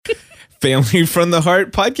Family from the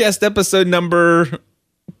Heart podcast episode number...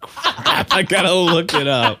 Crap, I gotta look it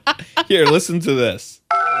up. Here, listen to this.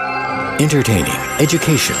 Entertaining,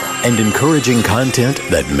 educational, and encouraging content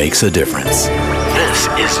that makes a difference. This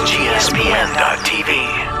is GSPN.TV.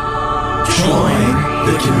 Join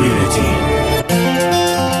the community.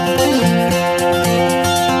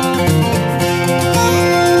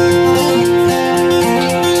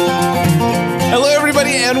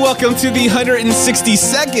 And welcome to the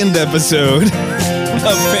 162nd episode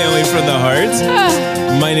of Family from the Heart.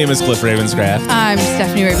 My name is Cliff Ravenscraft. I'm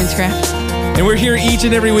Stephanie Ravenscraft. And we're here each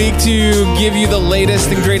and every week to give you the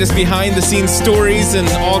latest and greatest behind-the-scenes stories and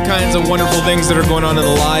all kinds of wonderful things that are going on in the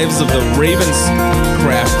lives of the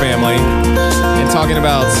Ravenscraft family. And talking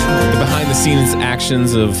about the behind-the-scenes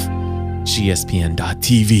actions of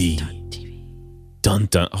GSPN.TV. Dun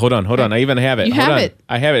dun. Hold on. I even have it. You have it.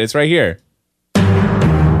 I have it. It's right here.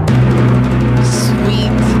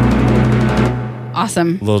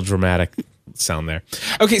 Awesome. A little dramatic sound there.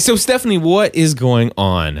 Okay, so Stephanie, what is going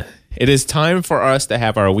on? It is time for us to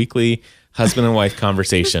have our weekly husband and wife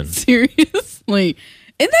conversation. Seriously.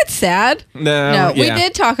 Isn't that sad? No, we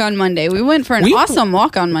did talk on Monday. We went for an awesome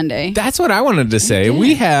walk on Monday. That's what I wanted to say.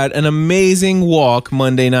 We had an amazing walk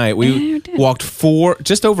Monday night. We walked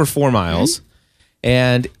just over 4 miles,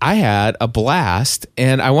 and I had a blast,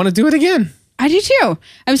 and I want to do it again. I do too.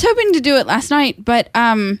 I was hoping to do it last night, but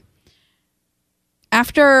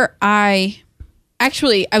after I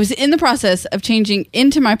was in the process of changing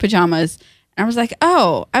into my pajamas, and I was like,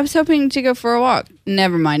 oh, I was hoping to go for a walk.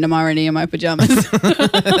 Never mind, I'm already in my pajamas.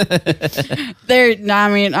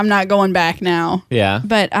 I'm not going back now. Yeah.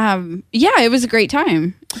 But it was a great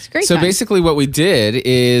time. It's a great time. So basically what we did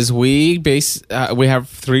is we have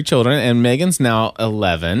 3 children, and Megan's now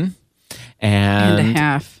 11. And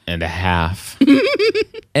a half.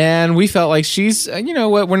 And we felt like she's, you know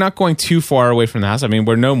what, we're not going too far away from the house. I mean,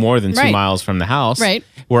 we're no more than 2 miles from the house. Right.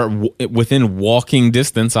 We're within walking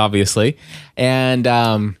distance, obviously.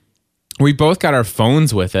 And we both got our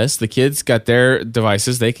phones with us. The kids got their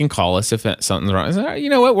devices. They can call us if something's wrong. I said, you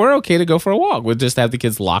know what, we're okay to go for a walk. We'll just have the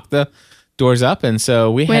kids lock the doors up. And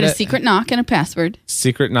so we had a secret knock and a password.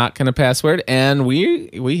 And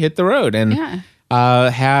we hit the road. And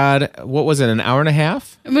had, what was it, an hour and a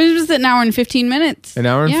half? It was an hour and 15 minutes. An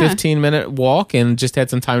hour and 15-minute walk, and just had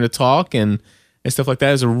some time to talk and stuff like that.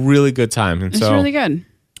 It was a really good time. And it's really good.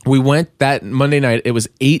 We went that Monday night. It was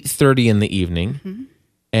 8:30 in the evening.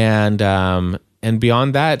 Mm-hmm. And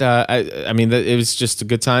beyond that, I mean, it was just a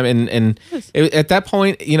good time. And at that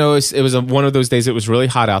point, you know, it was one of those days. It was really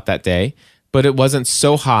hot out that day. But it wasn't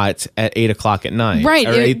so hot at 8 o'clock at night, right?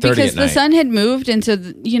 Or 8:30 because the sun had moved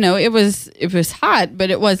into, it was hot,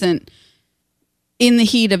 but it wasn't in the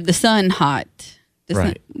heat of the sun hot.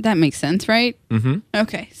 That makes sense, right? Mm-hmm.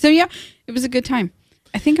 Okay, so it was a good time.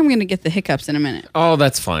 I think I'm going to get the hiccups in a minute. Oh,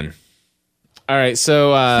 that's fun. All right,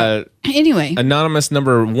 so anyway, anonymous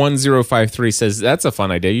number 1053 says that's a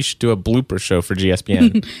fun idea. You should do a blooper show for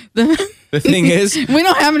GSPN. The thing is, we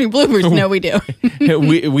don't have any bloopers. No, we do.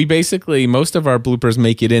 we basically, most of our bloopers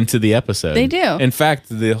make it into the episode. They do. In fact,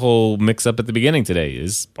 the whole mix up at the beginning today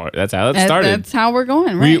that's how it started. That's how we're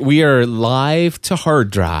going, right? We are live to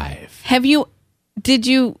hard drive. Did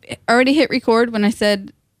you already hit record when I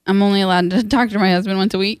said I'm only allowed to talk to my husband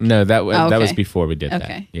once a week? No, that was before we did that.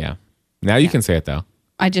 Okay. Yeah. Now you can say it though.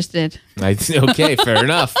 I just did. Okay, fair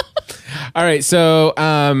enough. All right, so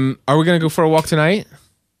are we going to go for a walk tonight?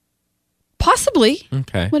 Possibly.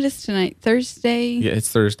 Okay. What is tonight? Thursday? Yeah, it's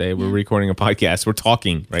Thursday. We're recording a podcast. We're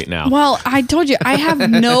talking right now. Well, I told you, I have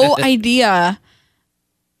no idea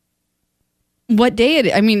what day it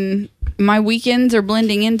is. I mean, my weekends are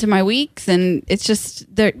blending into my weeks, and it's just,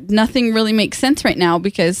 nothing really makes sense right now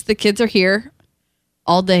because the kids are here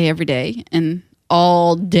all day, every day, and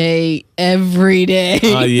all day, every day.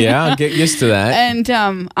 Yeah, get used to that. And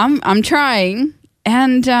I'm trying,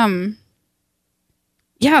 and so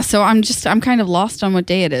I'm kind of lost on what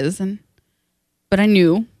day it is, but I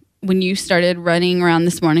knew when you started running around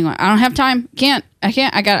this morning, I don't have time. I can't.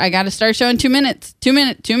 I got to start showing 2 minutes. 2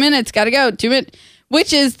 minutes. Got to go. 2 minutes,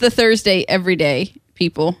 which is the Thursday every day.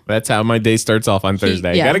 People. That's how my day starts off on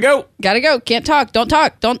Thursday. Yeah. Gotta go. Can't talk. Don't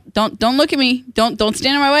talk. Don't look at me. Don't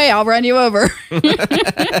stand in my way. I'll run you over.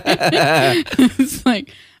 It's like,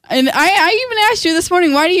 and I even asked you this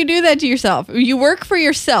morning, why do you do that to yourself? You work for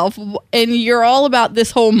yourself, and you're all about this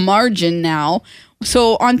whole margin now.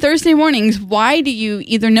 So on Thursday mornings, why do you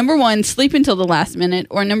either, number one, sleep until the last minute,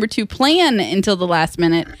 or number two, plan until the last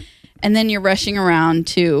minute, and then you're rushing around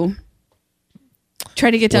to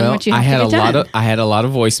Try to get done what you have to get done. I had a lot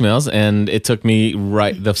of voicemails, and it took me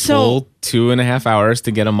full 2.5 hours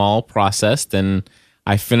to get them all processed. And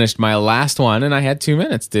I finished my last one, and I had 2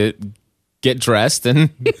 minutes to get dressed and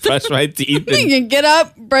brush my teeth. You can get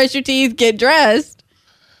up, brush your teeth, get dressed.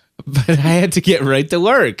 But I had to get right to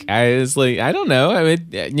work. I was like, I don't know. I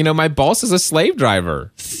mean, my boss is a slave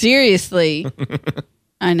driver. Seriously.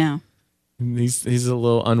 I know. He's a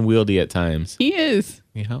little unwieldy at times. He is.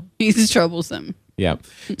 Yeah. He's troublesome. Yeah.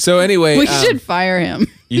 So anyway. We should fire him.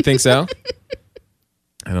 You think so?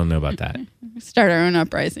 I don't know about that. Start our own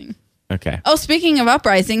uprising. Okay. Oh, speaking of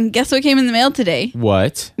uprising, guess what came in the mail today?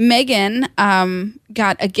 What? Megan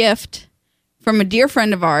got a gift from a dear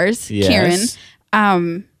friend of ours, yes.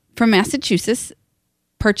 Karen, from Massachusetts.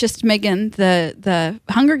 Purchased Megan the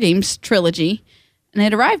Hunger Games trilogy, and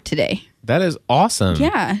it arrived today. That is awesome.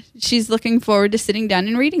 Yeah. She's looking forward to sitting down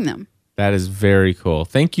and reading them. That is very cool.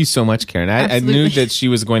 Thank you so much, Karen. I knew that she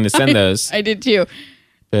was going to send those. I did too.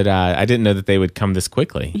 But I didn't know that they would come this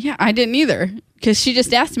quickly. Yeah, I didn't either. Because she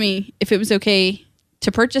just asked me if it was okay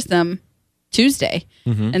to purchase them Tuesday.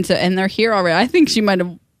 Mm-hmm. And they're here already. I think she might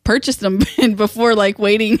have purchased them before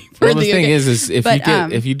waiting for the thing is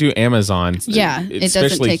if you do Amazon, it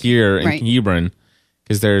especially doesn't here in Hebron,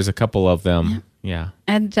 because there's a couple of them. Yeah.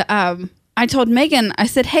 And I told Megan, I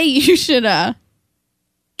said, hey, you should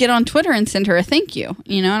get on Twitter and send her a thank you,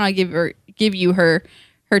 and I'll give you her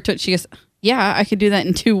tweet. She goes, yeah, I could do that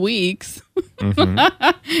in 2 weeks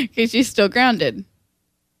because she's still grounded.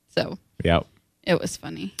 So yeah, it was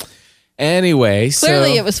funny. Anyway,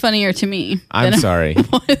 clearly it was funnier to me. I'm sorry.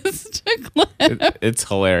 It was to Cliff. It's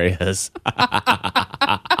hilarious.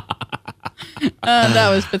 That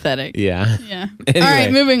was pathetic. Yeah. Yeah. Anyway, all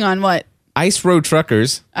right, moving on. What? Ice Road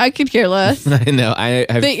Truckers. I could care less. I know.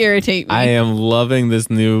 They irritate me. I am loving this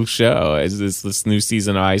new show, this new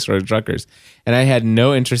season of Ice Road Truckers. And I had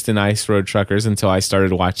no interest in Ice Road Truckers until I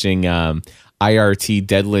started watching IRT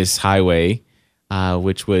Deadless Highway,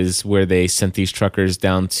 which was where they sent these truckers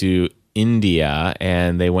down to India,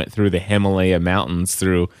 and they went through the Himalaya mountains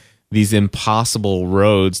through these impossible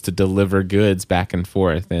roads to deliver goods back and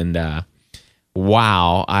forth. And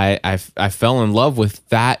wow, I fell in love with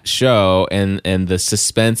that show and the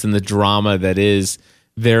suspense and the drama that is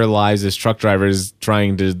their lives as truck drivers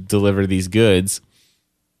trying to deliver these goods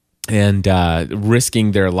and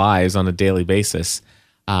risking their lives on a daily basis.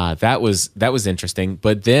 That was interesting.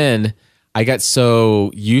 But then I got so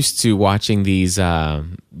used to watching these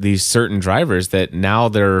certain drivers that now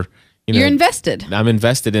they're you're invested. I'm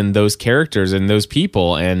invested in those characters and those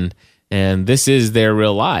people, and this is their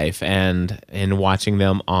real life, and watching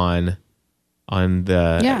them on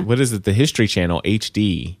the what is it, the History Channel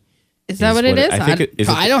HD. Is that what it is?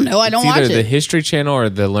 I don't know. I don't watch it. Either the History Channel or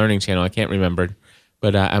the Learning Channel. I can't remember,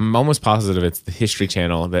 but I'm almost positive it's the History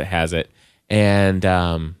Channel that has it. And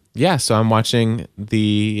so I'm watching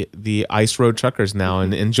the Ice Road Truckers now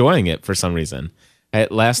and enjoying it for some reason.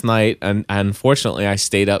 Last night, unfortunately, I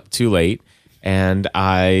stayed up too late and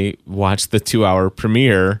I watched the 2-hour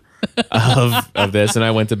premiere of this, and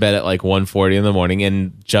I went to bed at 1:40 in the morning.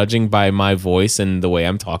 And judging by my voice and the way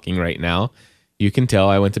I'm talking right now, you can tell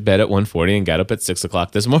I went to bed at 1:40 and got up at 6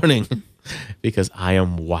 o'clock this morning because I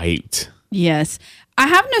am wiped. Yes. I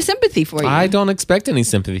have no sympathy for you. I don't expect any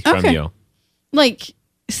sympathy from you.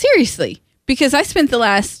 Seriously, because I spent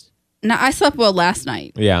I slept well last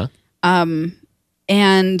night. Yeah.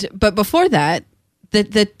 But before that,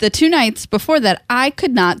 the 2 nights before that, I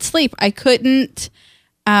could not sleep. I couldn't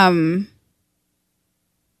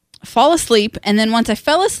fall asleep. And then once I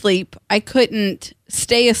fell asleep, I couldn't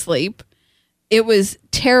stay asleep. It was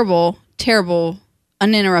terrible, terrible,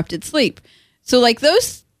 uninterrupted sleep. So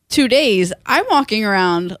those 2 days, I'm walking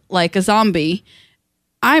around like a zombie.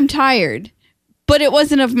 I'm tired, but it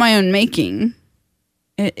wasn't of my own making.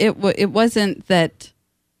 It wasn't that.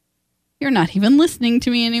 You're not even listening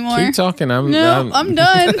to me anymore. Keep talking. I'm done.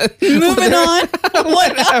 Moving on.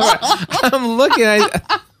 I'm looking.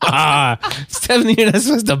 Stephanie, you're not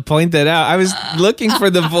supposed to point that out. I was looking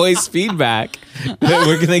for the voice feedback that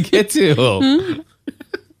we're going to get to.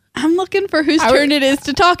 I'm looking for whose turn it is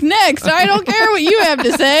to talk next. I don't care what you have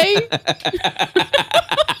to say.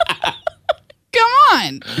 Come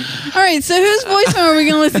on. All right, so whose voicemail are we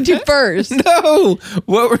going to listen to first? No.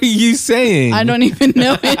 What were you saying? I don't even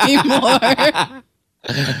know anymore.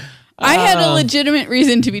 I had a legitimate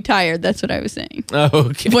reason to be tired. That's what I was saying.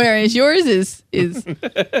 Okay. Whereas yours is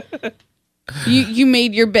you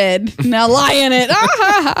made your bed. Now lie in it.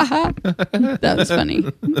 That was funny.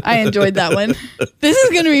 I enjoyed that one. This is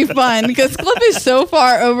going to be fun because Cliff is so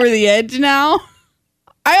far over the edge now.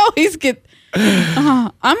 I always get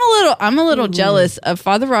I'm a little jealous of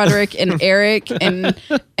Father Roderick and Eric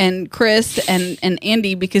and Chris and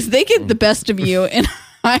Andy because they get the best of you and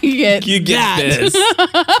I get this.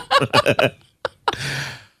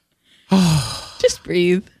 Just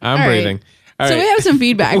breathe. I'm breathing. All so right. we have some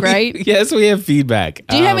feedback, right? Yes, we have feedback.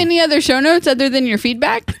 Do you have any other show notes other than your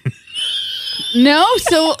feedback? No?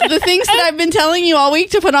 So the things that I've been telling you all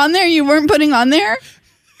week to put on there, you weren't putting on there?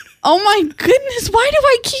 Oh my goodness, why do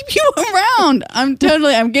I keep you around? I'm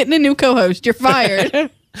getting a new co-host. You're fired.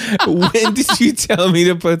 When did you tell me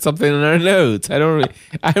to put something in our notes? I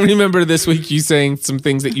remember this week you saying some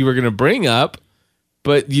things that you were going to bring up,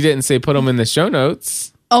 but you didn't say put them in the show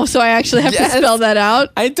notes. Oh, so I actually have to spell that out?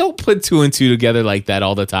 I don't put 2 and 2 together like that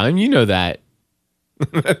all the time. You know that.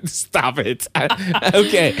 Stop it.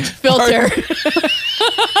 Okay. Filter.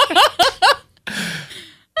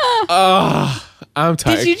 I'm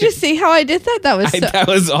tired. Did you just see how I did that? That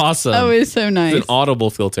was awesome. That was so nice. It's an audible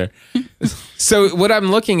filter. So what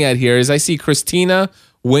I'm looking at here is I see Christina,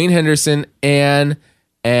 Wayne Henderson, Anne,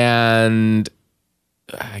 and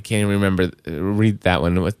I can't even remember. Read that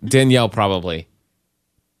one. Danielle, probably.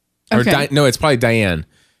 Okay. No, it's probably Diane.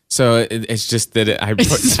 So it's just that I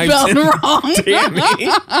spelled wrong. Tammy.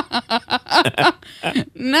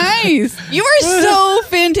 Nice. You are so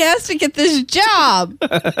fantastic at this job.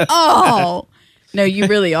 Oh. No, you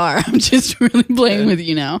really are. I'm just really playing with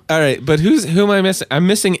you now. All right, but who am I missing? I'm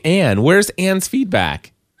missing Anne. Where's Anne's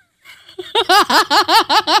feedback?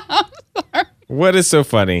 What is so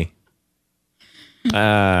funny?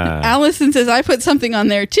 Allison says I put something on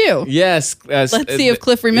there too. Yes. Let's see if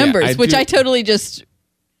Cliff remembers, which I totally just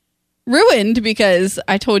ruined because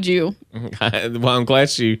I told you. Well, I'm glad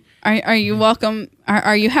she. Are you welcome?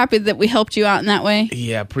 Are you happy that we helped you out in that way?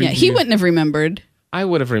 Yeah, he wouldn't have remembered. I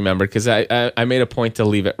would have remembered because I made a point to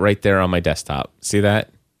leave it right there on my desktop. See that?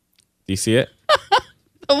 Do you see it?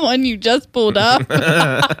 The one you just pulled up?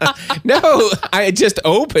 No, I just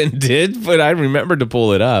opened it, but I remembered to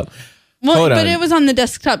pull it up. Well, but it was on the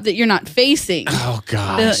desktop that you're not facing. Oh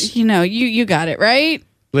gosh. You got it, right?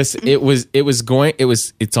 Listen,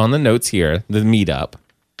 it's on the notes here, the meetup.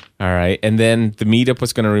 All right. And then the meetup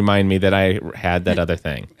was going to remind me that I had that other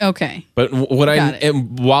thing. Okay. But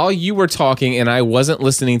while you were talking and I wasn't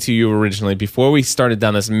listening to you originally, before we started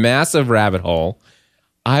down this massive rabbit hole,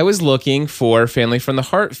 I was looking for Family from the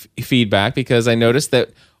Heart feedback because I noticed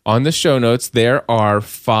that on the show notes, there are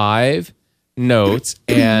 5 notes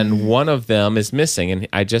and one of them is missing. And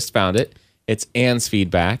I just found it. It's Anne's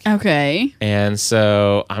feedback. Okay. And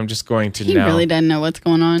so I'm just going to He really doesn't know what's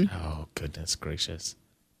going on. Oh, goodness gracious.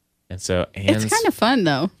 And so Anne's it's kind of fun,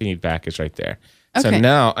 though. feedback is right there. Okay. So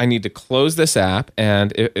now I need to close this app,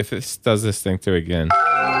 and if this does this thing too again,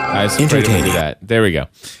 I was afraid to do that. There we go.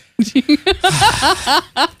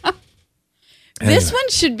 This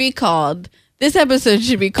episode should be called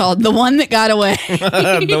The One That Got Away.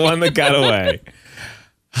 The one that got away.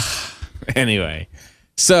 Anyway,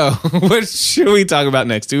 so what should we talk about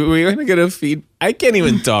next? Are we going to get a feed? I can't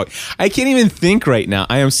even talk. I can't even think right now.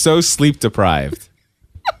 I am so sleep deprived.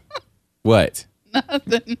 What?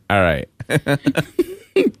 Nothing. All right.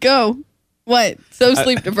 Go. What? So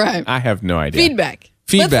sleep deprived. I have no idea. Feedback.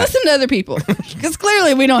 Feedback. Let's listen to other people because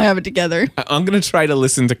clearly we don't have it together. I'm going to try to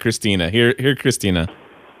listen to Christina. Here, Christina.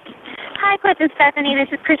 Hi, Cliff and Stephanie. This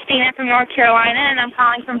is Christina from North Carolina, and I'm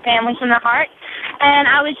calling from Family from the Heart. And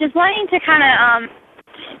I was just wanting to kind of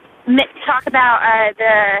talk about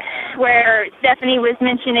where Stephanie was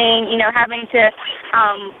mentioning, having to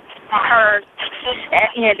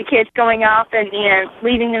the kids going off and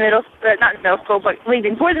leaving not the middle school, but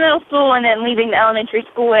leaving for the middle school and then leaving the elementary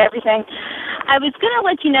school and everything. I was going to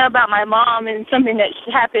let you know about my mom and something that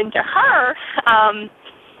happened to her.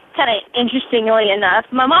 Kind of interestingly enough,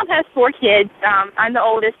 my mom has 4 kids. I'm the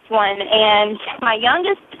oldest one, and my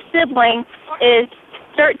youngest sibling is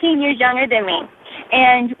 13 years younger than me.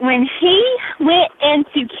 And when he went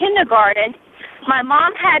into kindergarten, my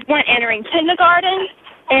mom had one entering kindergarten,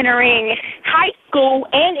 entering high school,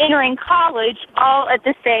 and entering college all at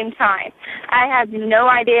the same time. I have no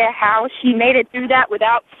idea how she made it through that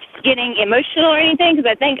without getting emotional or anything, because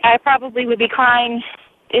I think I probably would be crying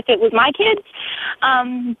if it was my kids.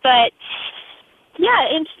 But yeah,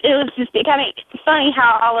 it was just kind of funny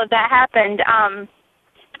how all of that happened.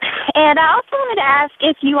 And I also wanted to ask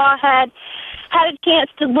if you all had a chance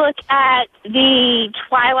to look at the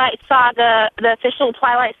Twilight Saga, the official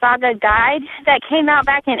Twilight Saga guide that came out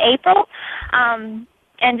back in April. And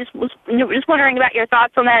just wondering about your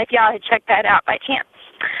thoughts on that, if y'all had checked that out by chance.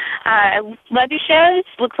 Love your shows.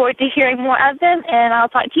 Look forward to hearing more of them, and I'll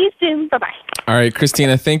talk to you soon. Bye-bye. All right,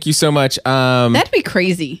 Christina, thank you so much. That'd be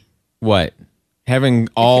crazy. What? Having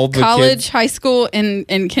all the college, kids high school, and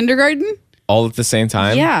kindergarten? all at the same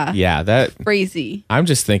time? Yeah. Yeah, that Crazy. I'm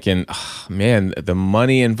just thinking, oh, man, the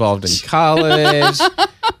money involved in college,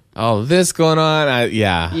 all this going on.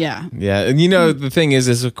 Yeah. And the thing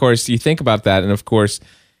is of course you think about that, and of course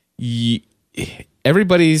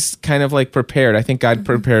everybody's kind of like prepared. I think God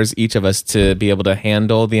prepares each of us to be able to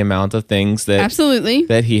handle the amount of things that Absolutely.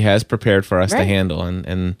 that He has prepared for us to Right. handle,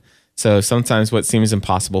 and so sometimes what seems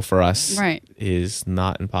impossible for us Right. is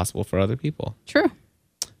not impossible for other people. True.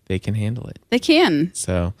 They can handle it. They can.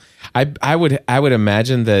 So I would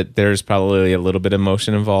imagine that there's probably a little bit of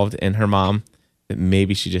emotion involved in her mom, that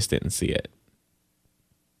maybe she just didn't see it.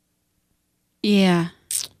 Yeah.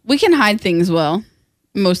 We can hide things well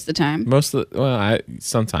most of the time.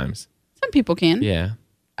 Sometimes. Some people can. Yeah.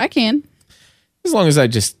 I can. As long as I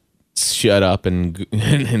just shut up and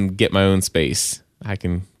and get my own space, I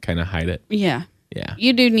can kind of hide it. Yeah. Yeah.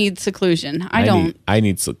 You do need seclusion. I don't. I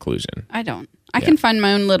need seclusion. I don't. I can find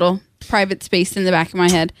my own little private space in the back of my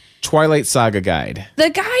head. Twilight Saga guide. The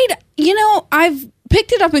guide, I've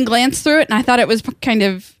picked it up and glanced through it, and I thought it was kind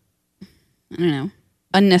of, I don't know,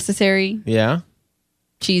 unnecessary, Yeah.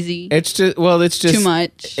 cheesy, It's just too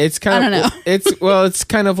much. It's kind of I don't know. it's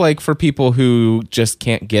kind of like for people who just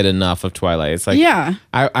can't get enough of Twilight. It's like Yeah.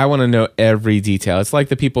 I want to know every detail. It's like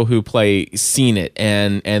the people who play Seen It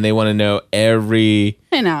and they want to know every.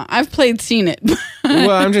 I know. I've seen it.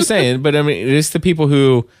 Well, I'm just saying, but I mean, it's the people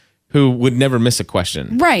who would never miss a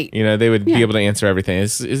question, Right. They would be Yeah. able to answer everything.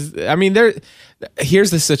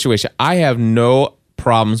 Here's the situation. I have no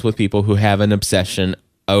problems with people who have an obsession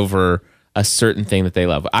over a certain thing that they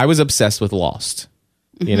love. I was obsessed with Lost,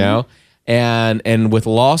 Mm-hmm. and with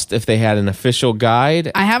Lost, if they had an official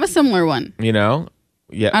guide, I have a similar one. yeah.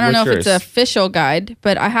 I don't know what's if it's an official guide,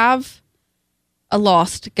 but I have a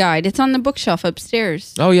Lost guide. It's on the bookshelf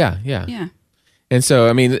upstairs. Oh yeah. Yeah. And so,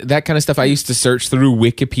 I mean, that kind of stuff I used to search through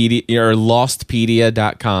Wikipedia or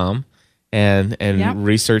lostpedia.com and Yep.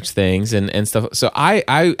 research things and stuff. So I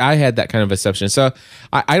had that kind of exception. So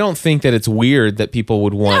I don't think that it's weird that people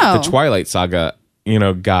would want No. the Twilight Saga,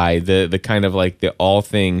 guide, the kind of like the all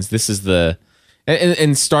things. This is the,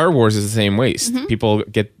 and Star Wars is the same way. Mm-hmm. People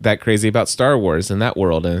get that crazy about Star Wars and that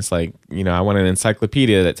world. And it's like, I want an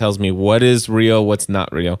encyclopedia that tells me what is real, what's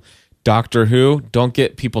not real. Doctor Who, don't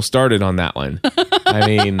get people started on that one. I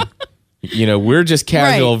mean, we're just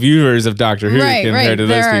casual Right. viewers of Doctor Who Right. compared to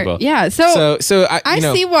those people. Yeah. So I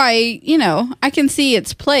see why, I can see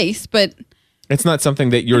its place, but it's not something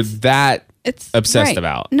that you're that it's obsessed right.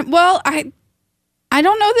 about. Well, I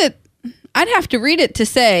don't know that I'd have to read it to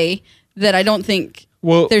say that I don't think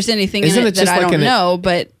Well, there's anything in isn't it it that just I like don't know,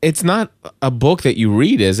 but It's not a book that you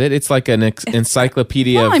read, is it? It's like an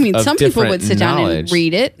encyclopedia. well, I mean, of some people would different sit down and knowledge.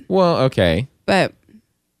 read it, Well, okay, but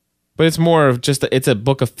but it's more of just it's a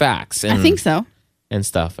book of facts. And, I think so. and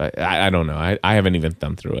stuff. I don't know. I haven't even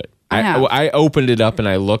thumbed through it. I have. I opened it up and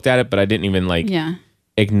I looked at it, but I didn't even Yeah.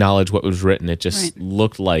 acknowledge what was written. It just Right.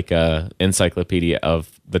 looked like a encyclopedia of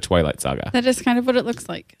the Twilight Saga. That is kind of what it looks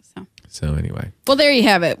like. So anyway, Well, there you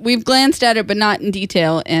have it. We've glanced at it, but not in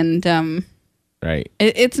detail, and right.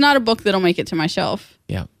 it's not a book that'll make it to my shelf.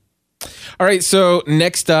 Yeah. All right. So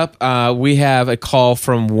next up, we have a call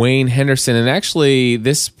from Wayne Henderson. And actually,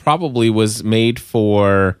 this probably was made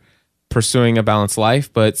for Pursuing a Balanced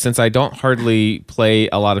Life. But since I don't hardly play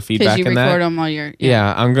a lot of Because feedback you in record that, them while you're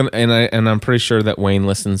yeah, I'm gonna and I'm pretty sure that Wayne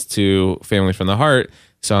listens to Family from the Heart.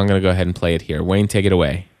 So I'm gonna go ahead and play it here. Wayne, take it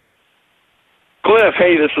away. Cliff,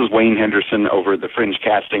 hey, this is Wayne Henderson over at the Fringe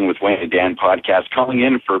Casting with Wayne and Dan podcast, calling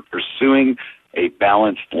in for Pursuing a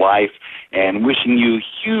Balanced Life and wishing you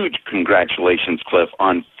huge congratulations, Cliff,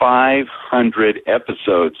 on 500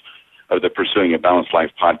 episodes of the Pursuing a Balanced Life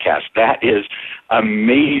podcast. That is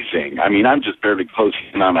amazing. I mean, I'm just barely closing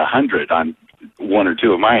in on 100 on one or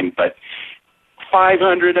two of mine, but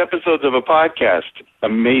 500 episodes of a podcast.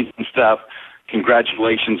 Amazing stuff.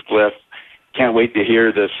 Congratulations, Cliff. Can't wait to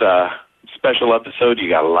hear this special episode. You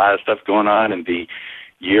got a lot of stuff going on, and the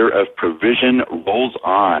year of provision rolls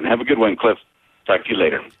on. Have a good one, Cliff. Talk to you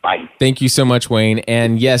later. Bye. Thank you so much, Wayne.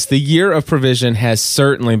 And yes, the year of provision has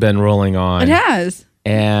certainly been rolling on. It has.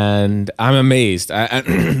 And I'm amazed.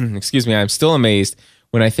 Excuse me. I'm still amazed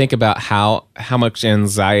when I think about how much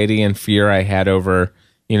anxiety and fear I had over,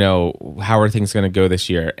 how are things going to go this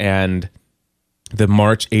year? And the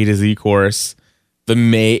March A to Z course, the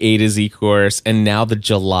May A to Z course, and now the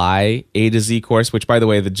July A to Z course, which, by the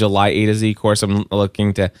way, the July A to Z course, I'm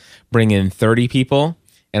looking to bring in 30 people.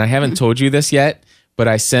 And I haven't told you this yet, but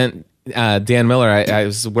I sent Dan Miller, I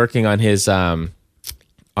was working on his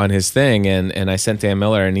thing, and I sent Dan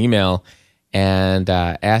Miller an email, and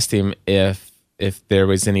asked him if there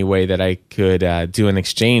was any way that I could do an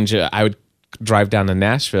exchange. I would drive down to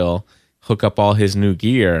Nashville, hook up all his new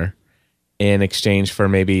gear in exchange for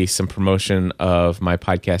maybe some promotion of my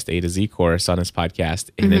podcast A to Z course on his podcast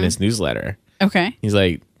and in his newsletter. Okay. He's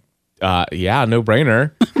like, yeah, no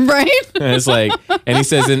brainer. Right. And it's like, and he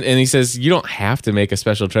says, you don't have to make a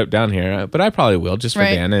special trip down here, but I probably will just for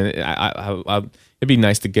Right. Dan. And it'd be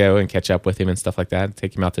nice to go and catch up with him and stuff like that.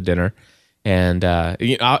 Take him out to dinner. And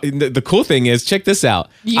the cool thing is, check this out.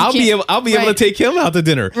 I'll be able to Right. take him out to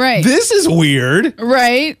dinner. Right. This is weird.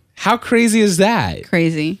 Right. How crazy is that?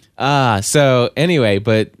 Crazy. So anyway,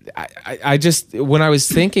 but I just, when I was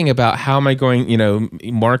thinking about how am I going,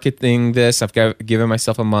 marketing this, I've given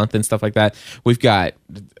myself a month and stuff like that. We've got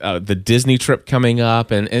the Disney trip coming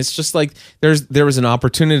up, and it's just like there was an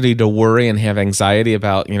opportunity to worry and have anxiety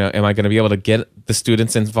about, am I going to be able to get the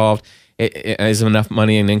students involved? Is enough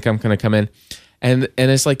money and income going to come in? And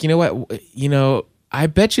it's like, you know what, I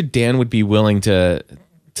bet you Dan would be willing to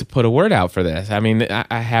put a word out for this. I mean,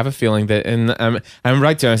 I have a feeling that, and I'm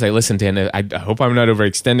right to him. I say, listen, Dan, I hope I'm not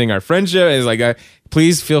overextending our friendship. It's like,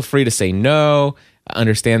 please feel free to say no.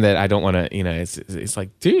 Understand that I don't want to, it's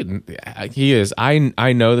like, dude, he is.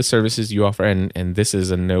 I know the services you offer, and this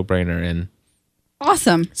is a no brainer. And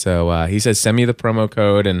Awesome. so he says, send me the promo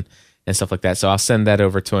code and stuff like that. So I'll send that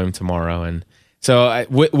over to him tomorrow. And so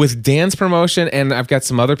with Dan's promotion, and I've got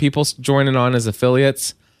some other people joining on as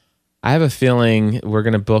affiliates, I have a feeling we're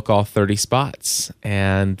going to book all 30 spots,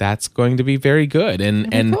 and that's going to be very good.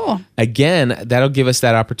 And cool. Again, that'll give us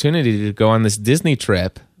that opportunity to go on this Disney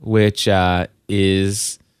trip, which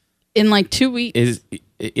is In like 2 weeks. is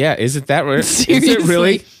it that right? Is it Seriously.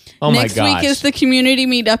 really? Oh Next my gosh. week is the community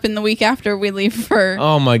meetup, and the week after we leave for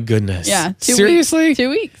Oh my goodness. 2 Seriously? weeks. 2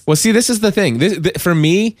 weeks. Well, see, this is the thing. For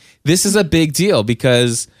me, this is a big deal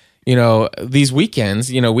because, these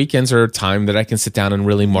weekends, weekends are a time that I can sit down and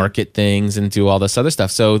really market things and do all this other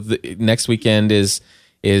stuff. So the next weekend is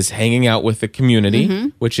hanging out with the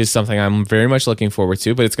community, which is something I'm very much looking forward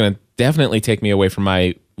to, but it's going to definitely take me away from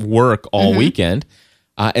my work all weekend.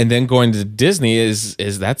 And then going to Disney is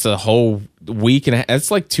that's a whole week, and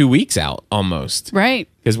it's like 2 weeks out almost. Right.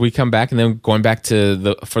 Because we come back and then going back for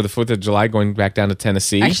the 4th of July, going back down to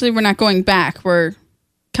Tennessee. Actually, we're not going back. We're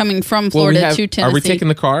coming from Florida to Tennessee. Are we taking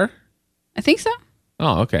the car? I think so.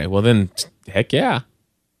 Oh, okay. Well, then, heck yeah.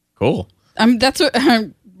 Cool. That's what.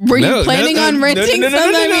 Were you planning on renting something?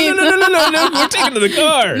 No. We're taking to the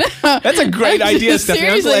car. That's a great idea, Stephanie.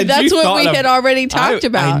 Seriously, I'm glad that's you what thought we of- had already talked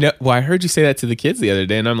about. I know. Well, I heard you say that to the kids the other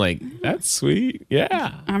day, and I'm like, that's sweet.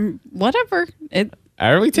 Yeah. Whatever.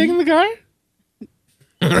 Are we taking the car?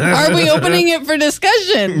 Are we opening it for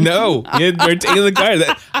discussion? No. We're taking the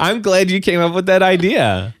car. I'm glad you came up with that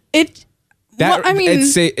idea. It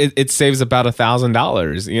saves about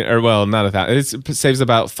 $1,000, or well, not $1,000. It saves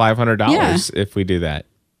about $500 if we do that.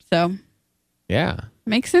 So, yeah,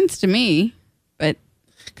 makes sense to me. But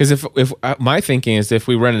because if my thinking is if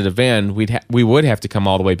we rented a van, we would have to come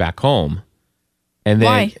all the way back home, and then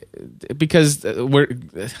why? Because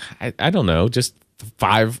I don't know, just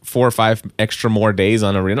 4 or 5 extra more days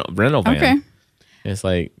on a rental van. Okay, it's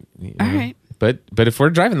like all right, but if we're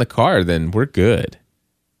driving the car, then we're good.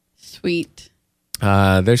 Sweet.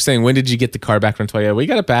 They're saying, when did you get the car back from Toyota? We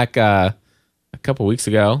got it back a couple weeks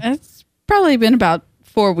ago. It's probably been about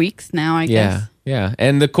 4 weeks now, I guess. Yeah.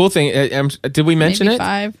 And the cool thing, did we mention Maybe it?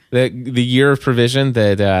 5. The year of provision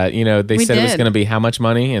that they We said it was did. going to be how much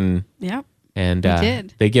money, and Yep. and We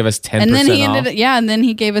did. they give us 10% And then he off. and then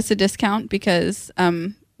he gave us a discount because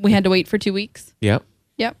we had to wait for 2 weeks. Yep.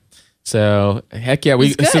 Yep. So heck yeah,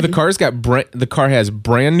 It's so the good. car's got the car has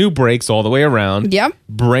brand new brakes all the way around. Yep.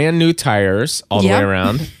 Brand new tires all the way Yep.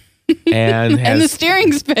 around, and has, And the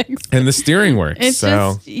steering's fixed. and the steering works. It's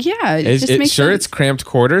so just it just makes sense. it's cramped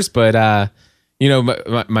quarters, but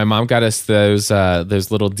my mom got us those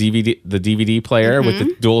little DVD player with Mm-hmm.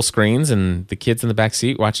 the dual screens, and the kids in the back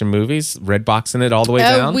seat watching movies, red boxing it all the way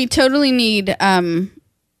down. We totally need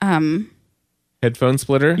Headphone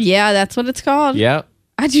splitter. yeah, that's what it's called. Yeah.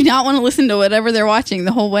 I do not want to listen to whatever they're watching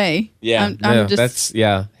the whole way. I'm just that's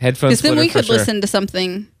headphone because splitter. then we for could sure. listen to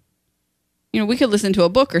something. We could listen to a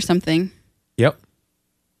book or something. Yep.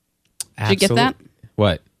 Did you get that?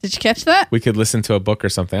 What? Did you catch that? We could listen to a book or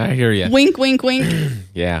something. I hear you. Wink, wink, wink.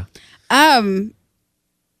 Yeah. I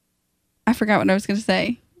forgot what I was going to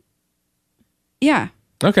say. Yeah.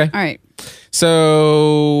 Okay. All right.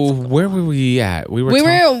 So where were we at? We were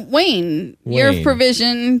at Wayne. Year of Wayne.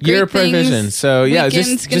 provision. Great Year of provision. things. So yeah,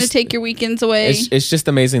 weekends going to just take your weekends away. it's just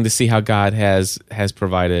amazing to see how God has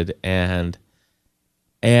provided, and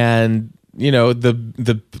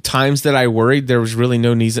the times that I worried, there was really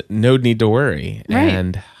no need to worry. Right.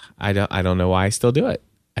 And I don't know why I still do it.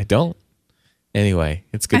 I don't. Anyway,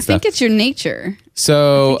 it's good stuff. I think it's your nature.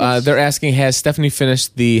 So they're asking, has Stephanie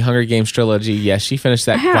finished the Hunger Games trilogy? Yes, she finished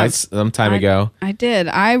that quite some time ago. I did.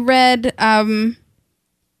 I read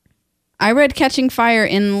Catching Fire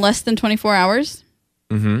in less than 24 hours.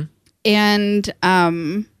 Mm-hmm. And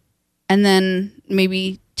then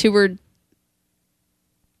maybe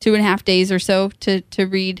 2.5 days or so to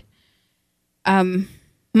read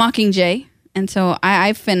Mockingjay. And so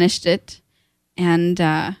I finished it. And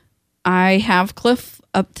I have Cliff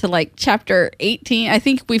up to like chapter 18. I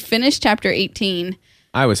think we finished chapter 18.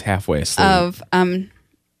 I was halfway asleep. Of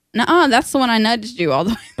that's the one I nudged you all the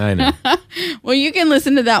way. I know. Well, you can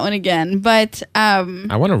listen to that one again, but I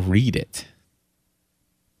want to read it.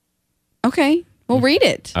 Okay, we'll read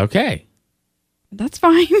it. Okay, that's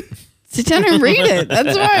fine. Sit down and read it.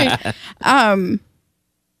 That's fine.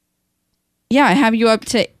 Yeah, I have you up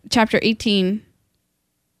to chapter 18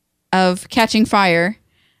 of Catching Fire.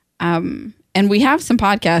 And we have some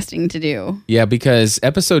podcasting to do. Yeah, because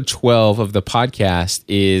episode 12 of the podcast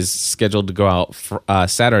is scheduled to go out for,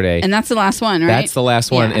 Saturday. And that's the last one, right? That's the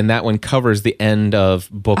last one, and that one covers the end of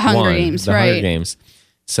book Hunger 1, Games, the right. Hunger Games.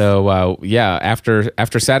 So,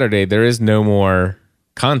 after Saturday, there is no more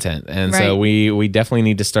content. And so we definitely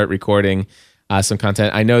need to start recording some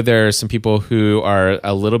content. I know there are some people who are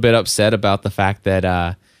a little bit upset about the fact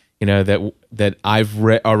that, that I've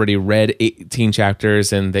already read 18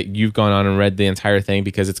 chapters and that you've gone on and read the entire thing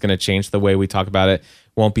because it's going to change the way we talk about it.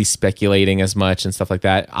 Won't be speculating as much and stuff like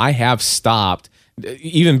that. I have stopped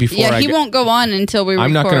even before. Yeah, he won't go on until we record.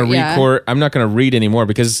 I'm not going to record. I'm not going to read anymore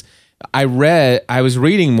because I was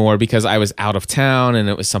reading more because I was out of town and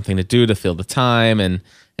it was something to do to fill the time and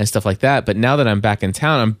stuff like that. But now that I'm back in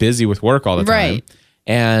town, I'm busy with work all the time. Right.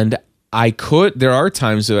 And there are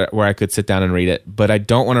times where I could sit down and read it, but I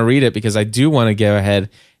don't want to read it because I do want to go ahead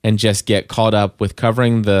and just get caught up with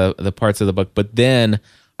covering the parts of the book. But then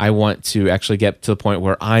I want to actually get to the point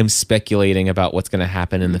where I'm speculating about what's going to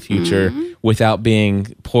happen in the future without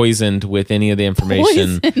being poisoned with any of the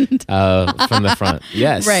information from the front.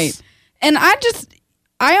 Yes. Right. And I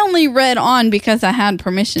only read on because I had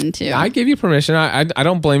permission to. I give you permission. I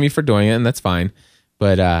don't blame you for doing it, and that's fine.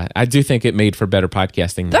 But I do think it made for better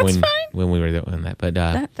podcasting when we were doing that. But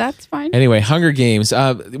that's fine. Anyway, Hunger Games.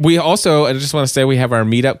 We also, I just want to say, we have our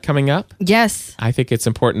meetup coming up. Yes. I think it's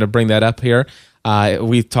important to bring that up here.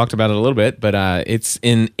 We've talked about it a little bit, but it's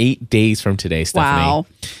in 8 days from today, Stephanie. Wow.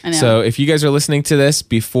 I know. So if you guys are listening to this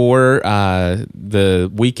before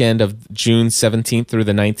the weekend of June 17th through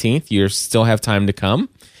the 19th, you still have time to come.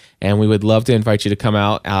 And we would love to invite you to come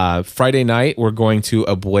out. Friday night, we're going to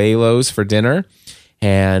Abuelo's for dinner.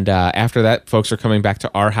 And after that, folks are coming back to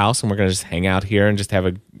our house, and we're going to just hang out here and just have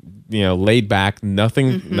a, laid back,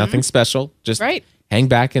 nothing special. Just hang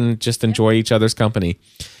back and just enjoy each other's company.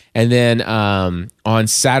 And then on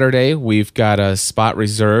Saturday, we've got a spot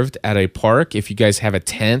reserved at a park. If you guys have a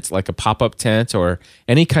tent, like a pop-up tent or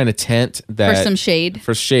any kind of tent that for some shade,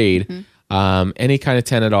 any kind of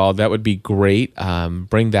tent at all, that would be great.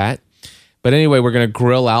 Bring that. But anyway, we're going to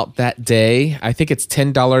grill out that day. I think it's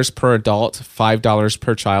 $10 per adult, $5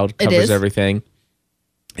 per child, covers everything.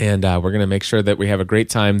 And we're going to make sure that we have a great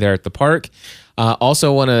time there at the park.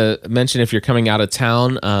 Also want to mention, if you're coming out of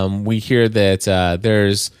town, we hear that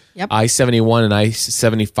there's I-71 and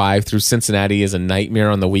I-75 through Cincinnati is a nightmare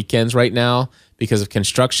on the weekends right now because of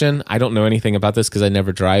construction. I don't know anything about this because I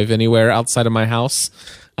never drive anywhere outside of my house.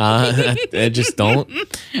 I just don't.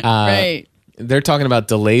 Right. They're talking about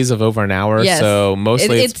delays of over an hour. Yes. So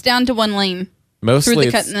mostly it's down to one lane. Mostly through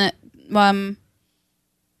the cut in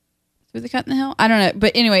the hill. I don't know,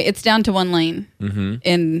 but anyway, it's down to one lane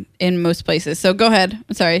in most places. So go ahead.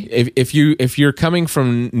 I'm sorry. If you're coming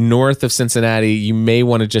from north of Cincinnati, you may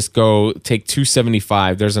want to just go take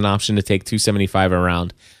 275. There's an option to take 275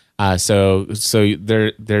 around. So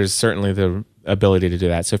there's certainly the ability to do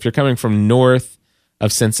that. So if you're coming from north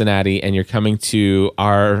of Cincinnati and you're coming to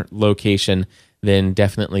our location, then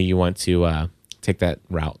definitely you want to take that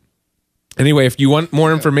route. Anyway, if you want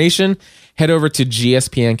more information, head over to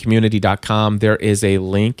gspncommunity.com. There is a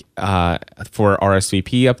link for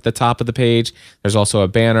RSVP up at the top of the page. There's also a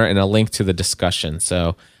banner and a link to the discussion.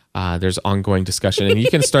 So there's ongoing discussion, and you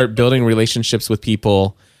can start building relationships with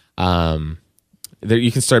people. You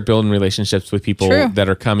can start building relationships with people that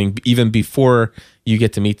are coming even before you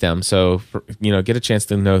get to meet them. So, get a chance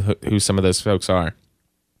to know who some of those folks are.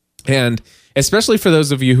 And especially for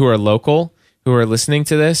those of you who are local, who are listening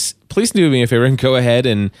to this, please do me a favor and go ahead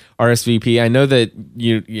and RSVP. I know that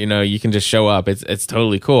you can just show up. It's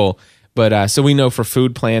totally cool. But so we know for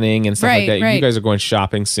food planning and stuff like Right, that. right. You guys are going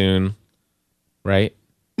shopping soon, right?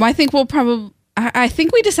 Well, I think we'll probably. I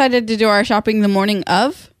think we decided to do our shopping the morning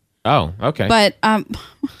of, Oh, okay. but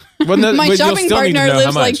Well, no, my but you'll shopping still need to partner know how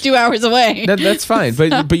lives like much. 2 hours away. That's fine,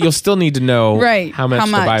 but you'll still need to know Right. how much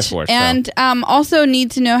to buy for. So. And also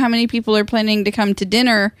need to know how many people are planning to come to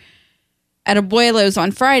dinner at Abuelo's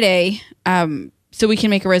on Friday, so we can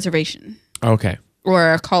make a reservation Okay.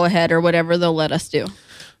 or a call ahead or whatever they'll let us do.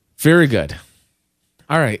 Very good.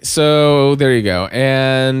 All right, so there you go,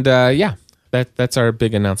 and yeah, that's our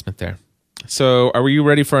big announcement there. So, are you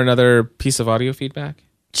ready for another piece of audio feedback?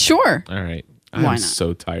 Sure. All right, Why I'm not?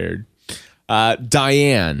 so tired.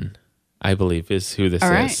 Diane, I believe, is who this All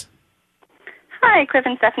right. is. Hi, Cliff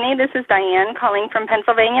and Stephanie. This is Diane calling from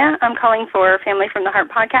Pennsylvania. I'm calling for Family from the Heart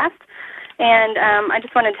podcast. And I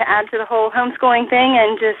just wanted to add to the whole homeschooling thing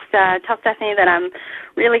and just tell Stephanie that I'm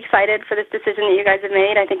really excited for this decision that you guys have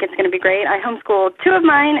made. I think it's going to be great. I homeschool 2 of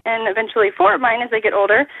mine and eventually 4 of mine as they get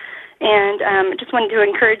older. And just wanted to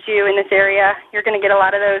encourage you in this area. You're going to get a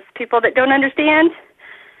lot of those people that don't understand.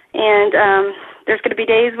 And there's going to be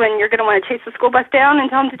days when you're going to want to chase the school bus down and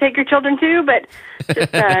tell them to take your children too. But just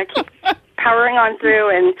keep powering on through,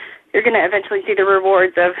 and you're going to eventually see the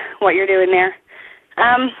rewards of what you're doing there.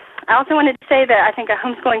 I also wanted to say that I think a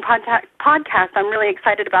homeschooling podcast, I'm really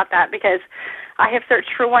excited about that because I have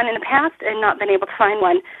searched for one in the past and not been able to find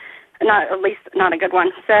one, at least not a good one.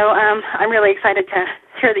 So I'm really excited to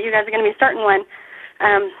hear that you guys are going to be starting one.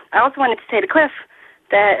 I also wanted to say to Cliff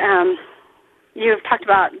that you've talked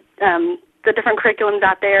about the different curriculums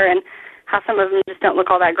out there and how some of them just don't look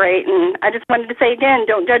all that great. And I just wanted to say again,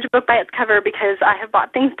 don't judge a book by its cover, because I have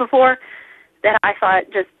bought things before that I thought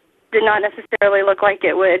just did not necessarily look like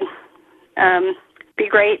it would be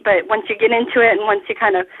great. But once you get into it and once you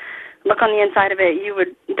kind of look on the inside of it,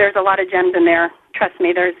 there's a lot of gems in there. Trust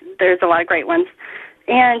me, there's a lot of great ones.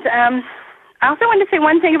 And I also wanted to say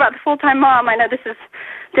one thing about the full-time mom. I know this is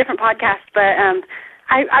a different podcast, but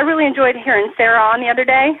I really enjoyed hearing Sarah on the other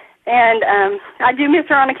day. And I do miss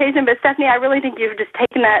her on occasion, but Stephanie, I really think you've just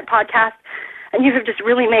taken that podcast and you have just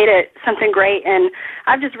really made it something great. And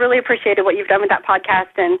I've just really appreciated what you've done with that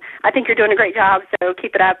podcast, and I think you're doing a great job, so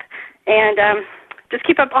keep it up. And just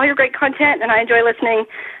keep up all your great content, and I enjoy listening.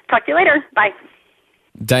 Talk to you later. Bye.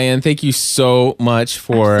 Diane, thank you so much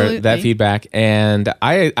for Absolutely. that feedback. And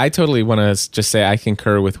I totally want to just say I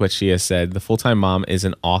concur with what she has said. The Full-Time Mom is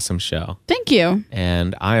an awesome show. Thank you.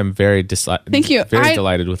 And I am very Thank you. very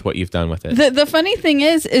delighted with what you've done with it. The funny thing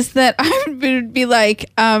is that I would be like,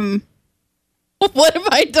 what have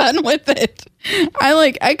I done with it?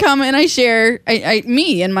 I come and I share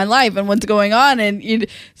me and my life and what's going on, and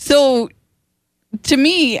so to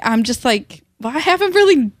me, I'm just like, well, I haven't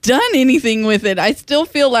really done anything with it. I still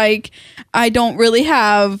feel like I don't really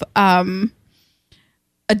have a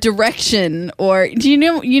direction, or do you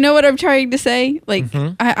know what I'm trying to say? Like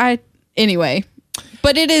I anyway.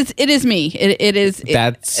 But it is me. It is.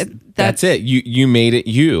 That's it. You made it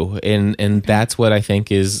you, and that's what I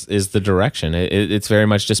think is the direction. It's very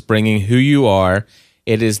much just bringing who you are.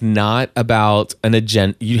 It is not about an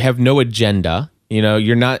agenda. You have no agenda. You know,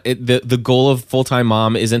 you're not. The goal of Full-Time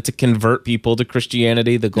Mom isn't to convert people to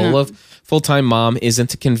Christianity. The goal of Full-Time Mom isn't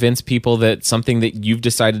to convince people that something that you've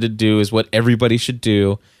decided to do is what everybody should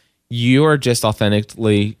do. You are just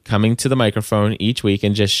authentically coming to the microphone each week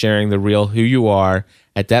and just sharing the real who you are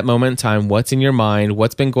at that moment in time, what's in your mind,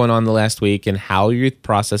 what's been going on the last week, and how you're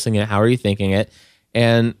processing it, how are you thinking it,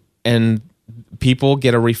 and people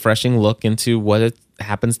get a refreshing look into what it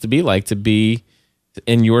happens to be like to be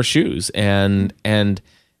in your shoes. And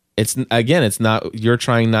it's again, it's not that you're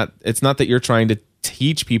trying to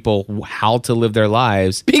teach people how to live their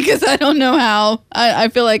lives, because I don't know how. I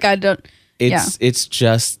feel like I don't. It's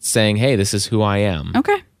just saying, hey, this is who I am.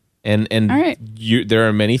 Okay. And All right. there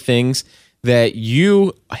are many things that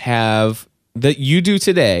you have that you do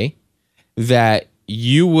today that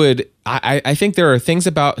you would. I think there are things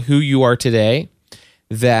about who you are today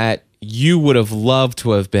that you would have loved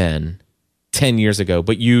to have been 10 years ago,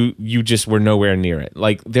 but you just were nowhere near it.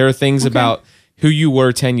 Like, there are things about who you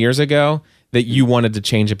were 10 years ago that you wanted to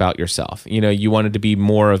change about yourself. You know, you wanted to be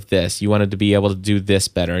more of this. You wanted to be able to do this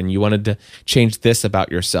better, and you wanted to change this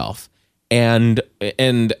about yourself. And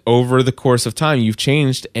over the course of time, you've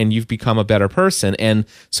changed and you've become a better person. And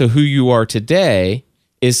so who you are today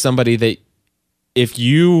is somebody that if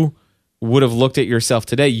you would have looked at yourself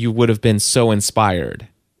today, you would have been so inspired.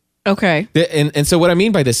 Okay. And so what I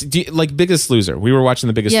mean by this, like Biggest Loser, we were watching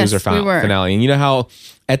the Biggest Yes, Loser we were. finale. And you know how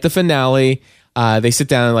at the finale, they sit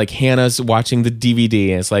down and like Hannah's watching the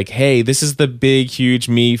DVD and it's like, hey, this is the big, huge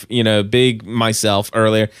me, big myself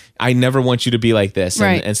earlier. I never want you to be like this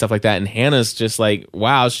and stuff like that. And Hannah's just like,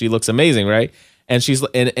 wow, she looks amazing, right? And she's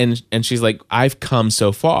and she's like, I've come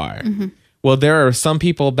so far. Mm-hmm. Well, there are some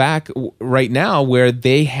people back right now where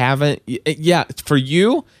they haven't. Yeah, for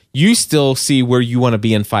you still see where you want to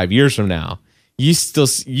be in 5 years from now. You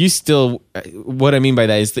still. What I mean by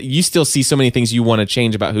that is that you still see so many things you want to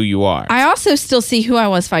change about who you are. I also still see who I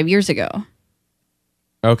was 5 years ago.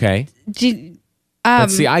 Okay. But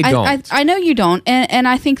see, I don't. I know you don't, and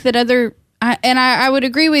I think that I would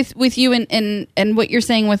agree with you and what you're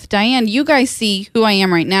saying with Diane. You guys see who I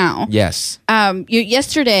am right now. Yes.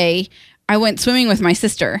 Yesterday I went swimming with my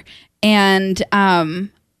sister, and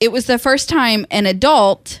it was the first time an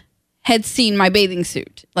adult had seen my bathing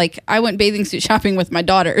suit. Like, I went bathing suit shopping with my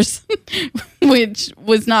daughters, which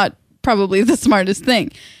was not probably the smartest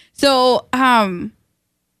thing. So, I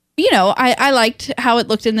liked how it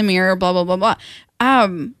looked in the mirror, blah, blah, blah, blah.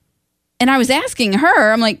 And I was asking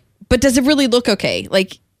her, I'm like, but does it really look okay?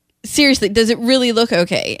 Like, seriously, does it really look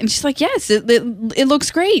okay? And she's like, yes, it looks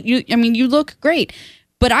great. You look great.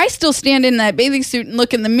 But I still stand in that bathing suit and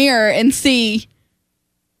look in the mirror and see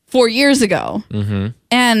 4 years ago. Mm-hmm.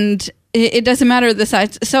 And it doesn't matter the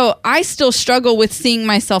size. So I still struggle with seeing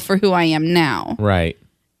myself for who I am now. Right.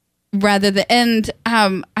 Rather than, and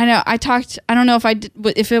I don't know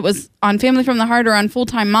if it was on Family from the Heart or on Full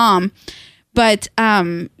Time Mom, but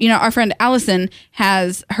our friend Allison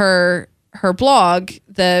has her blog,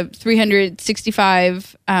 the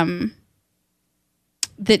 365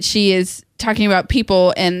 that she is talking about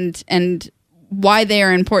people and why they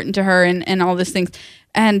are important to her and all these things.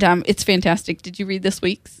 And it's fantastic. Did you read this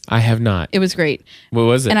week's? I have not. It was great. What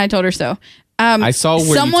was it? And I told her so. I saw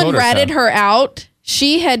where someone you told ratted so. her out.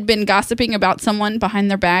 She had been gossiping about someone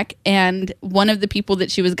behind their back, and one of the people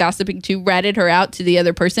that she was gossiping to ratted her out to the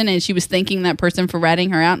other person, and she was thanking that person for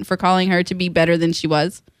ratting her out and for calling her to be better than she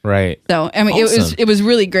was. Right. So, I mean, awesome. it was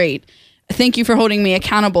really great. Thank you for holding me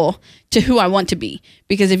accountable to who I want to be.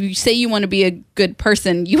 Because if you say you want to be a good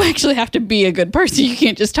person, you actually have to be a good person. You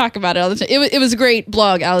can't just talk about it all the time. It was a great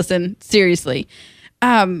blog, Allison. Seriously.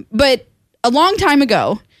 But a long time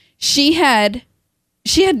ago, she had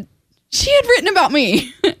written about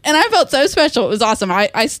me, and I felt so special. It was awesome.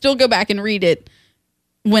 I still go back and read it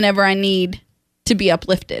whenever I need to be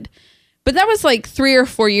uplifted. But that was like 3 or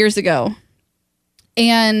 4 years ago.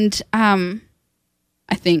 And I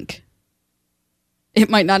think it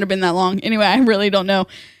might not have been that long. Anyway, I really don't know.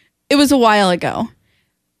 It was a while ago.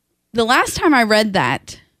 The last time I read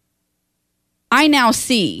that, I now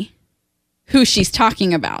see who she's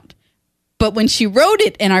talking about. But when she wrote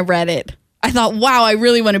it and I read it, I thought, wow, I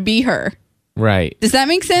really want to be her. Right. Does that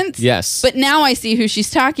make sense? Yes. But now I see who she's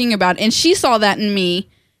talking about, and she saw that in me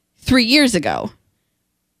 3 years ago.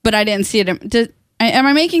 But I didn't see it. Am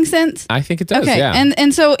I making sense? I think it does, okay. Yeah.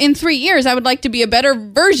 And so in 3 years, I would like to be a better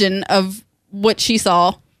version of what she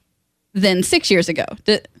saw than 6 years ago.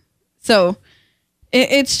 So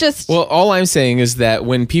it's just... Well, all I'm saying is that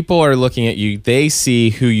when people are looking at you, they see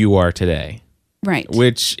who you are today. Right.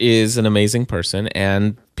 Which is an amazing person,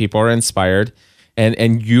 and people are inspired,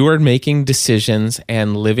 and you are making decisions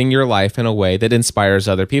and living your life in a way that inspires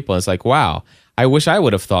other people. It's like, wow, I wish I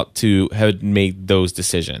would have thought to have made those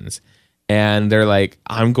decisions. And they're like,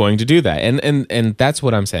 I'm going to do that. And that's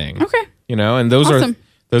what I'm saying. Okay. And those Awesome.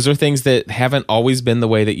 Those are things that haven't always been the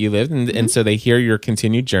way that you lived. And so they hear your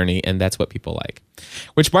continued journey, and that's what people like.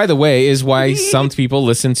 Which, by the way, is why some people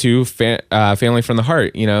listen to Family from the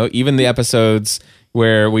Heart. Even the episodes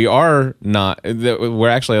where we're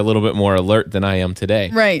actually a little bit more alert than I am today.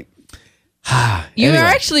 Right. You Anyway. are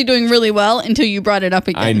actually doing really well until you brought it up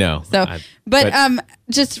again. I know. So, but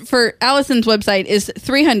just for Allison's website is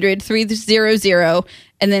 300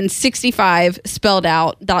 and then 65 spelled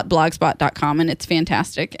out .blogspot.com, and it's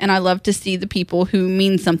fantastic. And I love to see the people who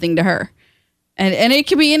mean something to her. And it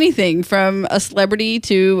could be anything from a celebrity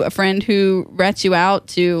to a friend who rats you out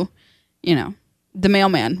to, the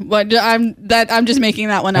mailman. I'm just making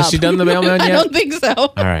that one up. Has she done the mailman yet? I don't think so.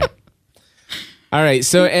 All right.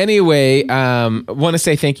 So anyway, want to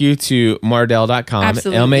say thank you to Mardel.com,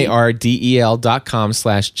 Absolutely.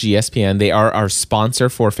 MARDEL.com/GSPN. They are our sponsor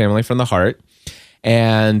for Family from the Heart.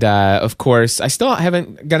 And of course, I still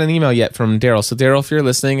haven't got an email yet from Daryl. So Daryl, if you're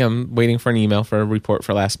listening, I'm waiting for an email for a report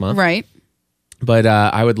for last month. Right. But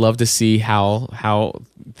I would love to see how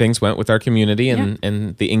things went with our community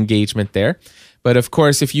and the engagement there. But of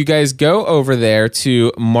course, if you guys go over there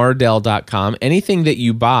to Mardel.com, anything that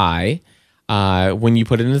you buy, when you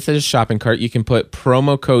put it into the shopping cart, you can put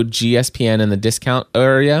promo code GSPN in the discount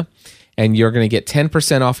area. and you're going to get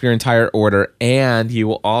 10% off your entire order, and you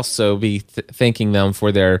will also be thanking them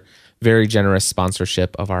for their very generous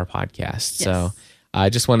sponsorship of our podcast. Yes. So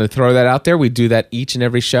I just wanted to throw that out there. We do that each and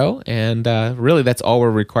every show, and really that's all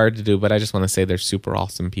we're required to do, but I just want to say they're super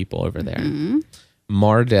awesome people over there.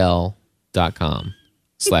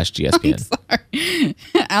 Mardel.com/GSPN. Sorry.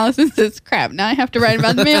 Allison says, crap, now I have to write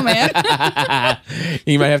about the mailman.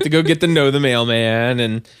 You might have to go get to know the mailman.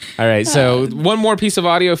 And all right, so one more piece of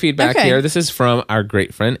audio feedback Okay. here. This is from our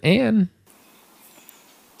great friend Anne.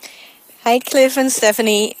 Hi, Cliff and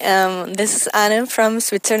Stephanie. This is Anne from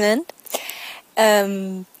Switzerland.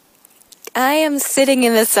 I am sitting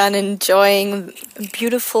in the sun enjoying a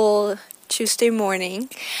beautiful Tuesday morning.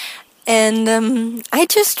 And I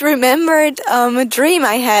just remembered a dream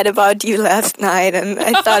I had about you last night, and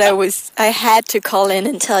I thought I had to call in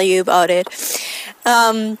and tell you about it.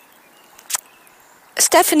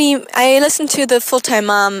 Stephanie, I listened to the Full-Time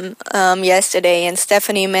Mom yesterday, and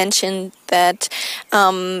Stephanie mentioned that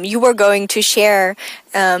you were going to share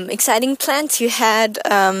exciting plans you had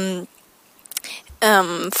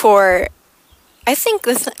for, I think,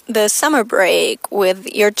 the summer break with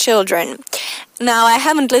your children. Now, I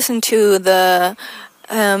haven't listened to the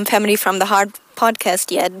Family from the Heart podcast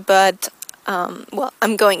yet, but, well,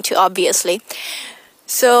 I'm going to, obviously.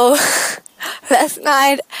 So, last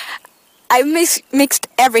night, I mixed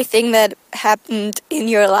everything that happened in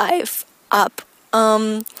your life up.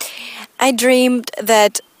 I dreamed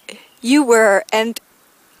that you were, and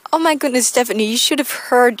oh my goodness, Stephanie, you should have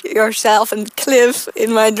heard yourself and Cliff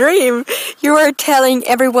in my dream. You were telling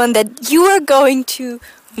everyone that you were going to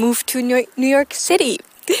move to New York City.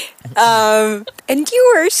 And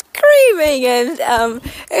you were screaming, and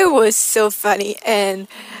it was so funny. And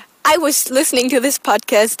I was listening to this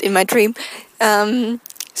podcast in my dream,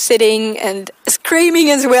 sitting and screaming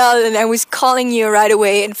as well, and I was calling you right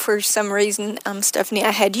away, and for some reason, Stephanie,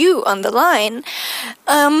 I had you on the line,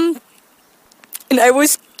 and I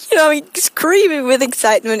was, screaming with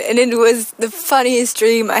excitement, and it was the funniest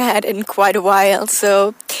dream I had in quite a while,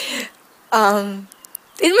 so,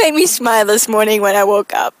 it made me smile this morning when I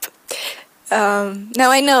woke up.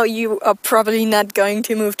 Now I know you are probably not going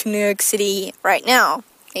to move to New York City right now,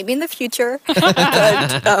 maybe in the future,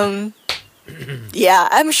 but, yeah,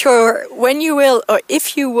 I'm sure when you will, or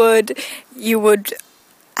if you would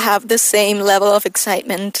have the same level of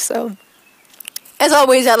excitement. So, as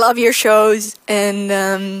always, I love your shows,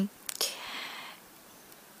 and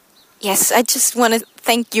yes, I just want to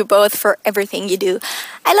thank you both for everything you do.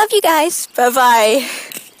 I love you guys. Bye-bye.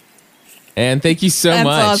 And thank you so That's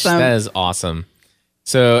much. awesome. That is awesome.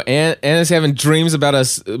 So Anna's having dreams about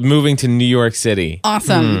us moving to New York City.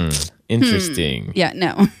 Awesome. Interesting. Yeah,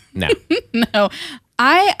 no. No, No.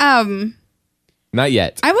 not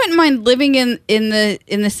yet. I wouldn't mind living in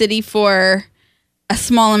the city for a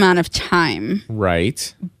small amount of time,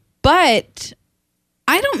 Right. but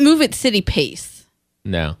I don't move at city pace.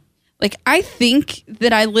 No. Like, I think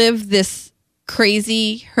that I live this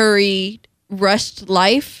crazy, hurried, rushed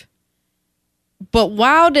life, but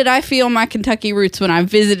wow, did I feel my Kentucky roots when I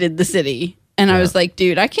visited the city. And I was like,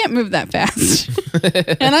 dude, I can't move that fast.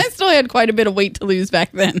 And I still had quite a bit of weight to lose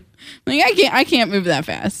back then. Like, I can't move that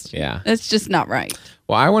fast. Yeah. That's just not right.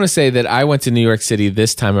 Well, I want to say that I went to New York City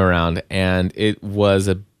this time around, and it was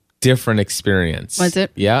a different experience. Was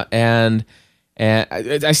it? Yeah, and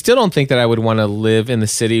I still don't think that I would want to live in the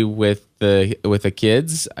city with the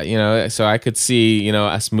kids. So I could see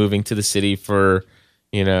us moving to the city for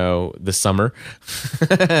the summer,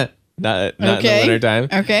 not in the winter time.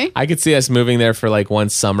 Okay. I could see us moving there for like one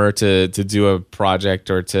summer to do a project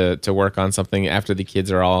or to work on something after the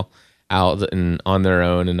kids are all out and on their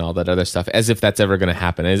own and all that other stuff, as if that's ever going to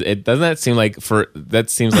happen. It doesn't that seem like that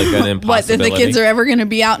seems like an impossibility. What, that the kids are ever going to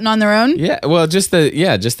be out and on their own? Yeah, well, just that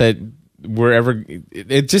wherever,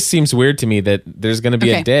 it just seems weird to me that there's going to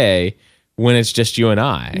be a day when it's just you and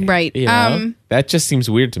I. Right. That just seems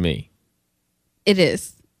weird to me. It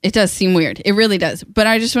is. It does seem weird. It really does. But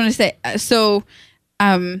I just want to say, but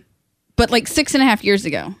like 6.5 years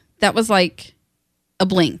ago, that was like a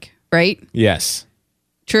blink, right? Yes.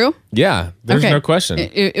 True? Yeah, there's no question.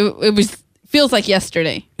 It feels like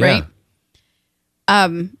yesterday, right?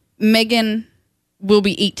 Megan will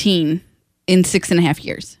be 18 in 6.5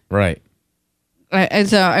 years. Right.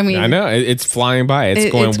 So, I mean, I know it's flying by. It's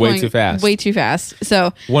going way too fast. Way too fast.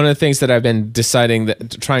 So one of the things that I've been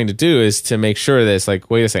trying to do is to make sure that it's like,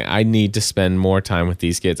 wait a second, I need to spend more time with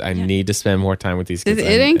these kids. I need to spend more time with these kids.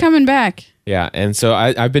 it ain't coming back. Yeah, and so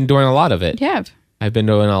I've been doing a lot of it. Yeah. I've been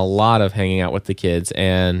doing a lot of hanging out with the kids,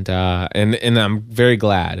 and I'm very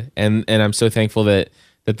glad, and I'm so thankful that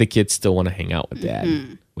the kids still want to hang out with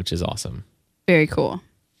Dad, which is awesome. Very cool.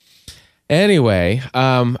 Anyway,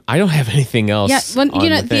 I don't have anything else. Yeah, well,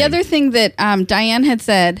 the other thing that Diane had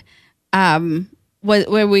said, was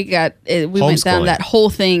where we went down that whole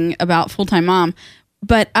thing about full-time mom,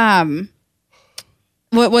 but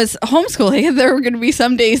what was homeschooling? There were going to be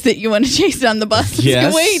some days that you want to chase down the bus. And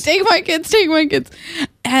Yes. say, wait, take my kids,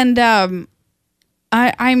 and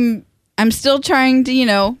I'm still trying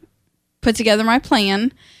to put together my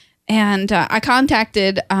plan. And I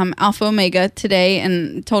contacted Alpha Omega today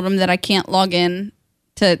and told them that I can't log in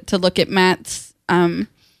to look at Matt's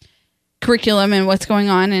curriculum and what's going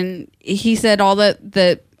on. And he said all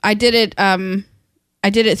that I did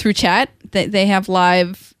it through chat. They have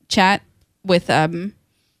live chat with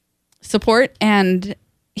support. And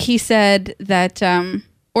he said that,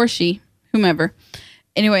 or she, whomever,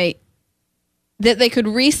 anyway, that they could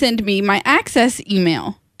resend me my access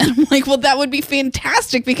email. And I'm like, well, that would be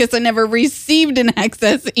fantastic because I never received an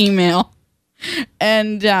access email.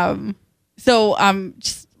 And so I'm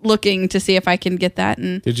just looking to see if I can get that.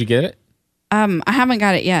 And Did you get it? I haven't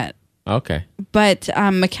got it yet. Okay. But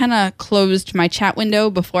McKenna closed my chat window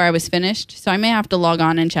before I was finished. So I may have to log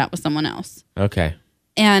on and chat with someone else. Okay.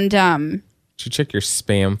 And Did you check your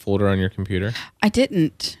spam folder on your computer? I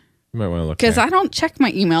didn't. You might want to look Because there. I don't check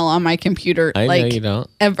my email on my computer I know you don't.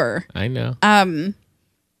 ever. I know.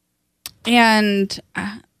 And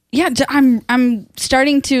I'm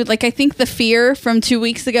starting to I think the fear from 2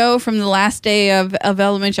 weeks ago from the last day of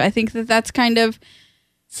elementary, I think that's kind of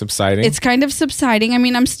Subsiding? it's kind of subsiding. I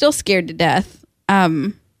mean, I'm still scared to death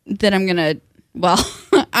that I'm gonna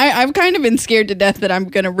I've kind of been scared to death that I'm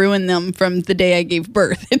gonna ruin them from the day I gave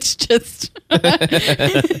birth. It's just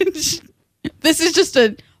this is just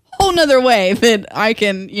a whole nother way that I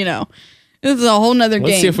can this is a whole nother game.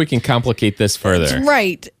 Let's see if we can complicate this further. That's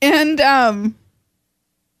right. And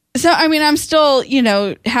so I mean I'm still,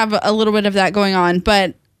 have a little bit of that going on,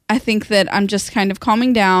 but I think that I'm just kind of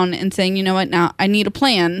calming down and saying, you know what, now I need a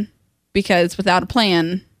plan because without a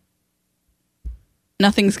plan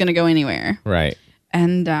nothing's going to go anywhere. Right.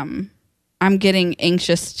 And I'm getting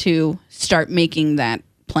anxious to start making that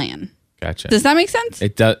plan. Gotcha. Does that make sense?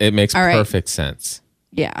 It does. It makes All right. perfect sense.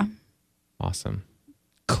 Yeah. Awesome.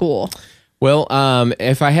 Cool. Well,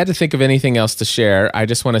 if I had to think of anything else to share, I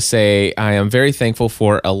just want to say I am very thankful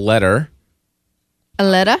for a letter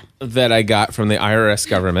Aletta? that I got from the IRS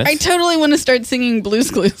government. I totally want to start singing Blue's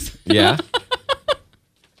Clues. Yeah.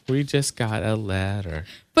 We just got a letter.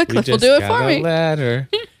 But We Cliff will just do it got for a me. letter.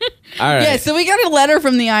 All right. Yeah, so we got a letter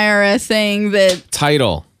from the IRS saying that,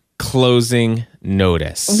 Title: Closing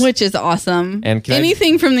Notice. which is awesome. And can I-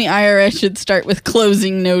 anything from the IRS should start with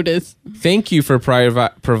closing notice. Thank you for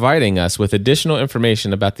providing us with additional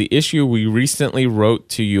information about the issue we recently wrote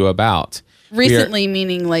to you about. Recently,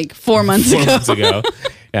 meaning 4 months 4 ago. months ago.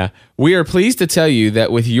 Yeah. We are pleased to tell you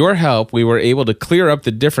that with your help, we were able to clear up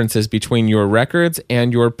the differences between your records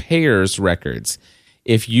and your payer's records.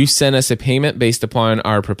 If you send us a payment based upon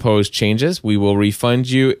our proposed changes, we will refund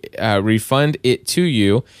it to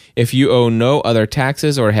you. If you owe no other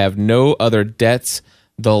taxes or have no other debts,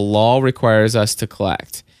 the law requires us to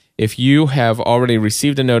collect. If you have already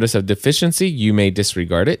received a notice of deficiency, you may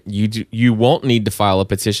disregard it. You won't need to file a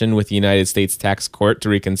petition with the United States Tax Court to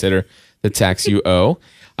reconsider the tax you owe.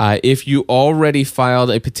 If you already filed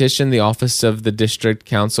a petition, the Office of the District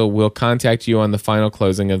Counsel will contact you on the final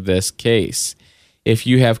closing of this case. If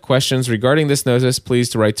you have questions regarding this notice,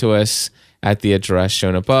 please write to us at the address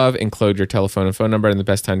shown above. Include your telephone and phone number and the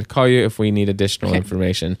best time to call you if we need additional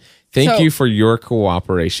information. Thank So- you for your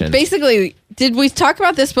cooperation. Basically, did we talk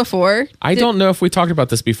about this before? I don't know if we talked about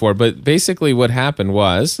this before, but basically what happened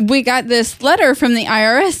was We got this letter from the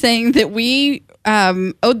IRS saying that we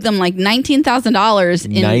owed them $19,000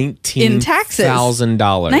 in taxes.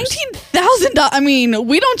 $19,000. $19,000. I mean,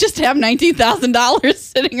 we don't just have $19,000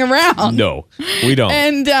 sitting around. No, we don't.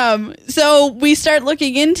 And so we start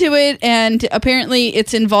looking into it, and apparently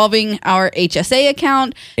it's involving our HSA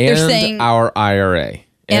account. They're and saying our IRA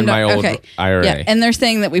and my old IRA. Yeah, and they're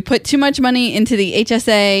saying that we put too much money into the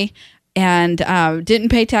HSA and didn't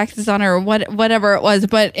pay taxes on it or whatever it was.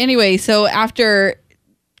 But anyway, so after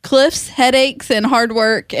Cliff's headaches and hard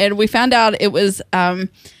work, and we found out it was a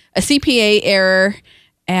CPA error,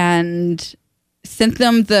 and sent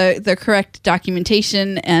them the correct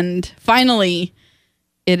documentation, and finally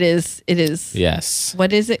it is Yes.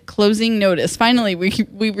 what is it? Closing notice. Finally,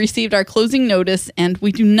 we received our closing notice, and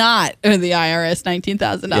we do not owe the IRS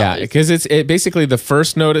 $19,000. Yeah, because it's basically the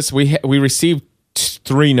first notice we received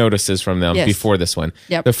 3 notices from them Yes. before this one.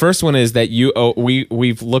 Yep. The first one is that you owe.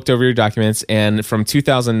 We've looked over your documents, and from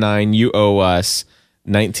 2009 you owe us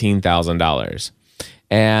 $19,000.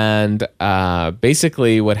 And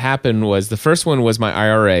basically, what happened was the first one was my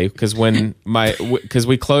IRA because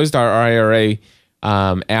we closed our IRA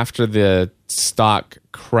after the stock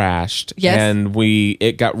crashed, Yes. and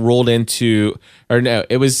it got rolled into, and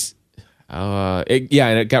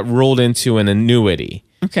it got rolled into an annuity.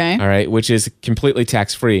 Okay. All right, which is completely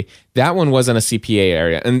tax free. That one wasn't a CPA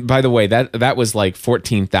area, and by the way, that was like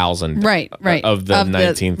 14,000, Right. of the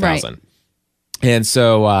 19,000. And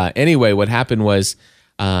so anyway, what happened was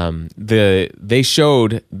they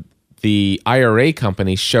showed the IRA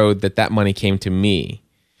company showed that money came to me,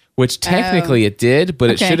 which technically it did,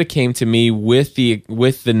 but it Okay. should have came to me with the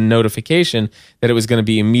notification that it was going to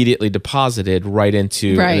be immediately deposited right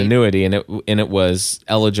into Right. an annuity, and it was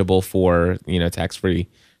eligible for tax free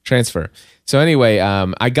transfer. So anyway,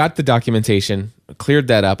 I got the documentation, cleared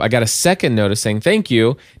that up. I got a second notice saying thank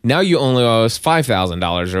you. Now you only owe us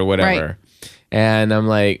 $5,000 or whatever. Right. And I'm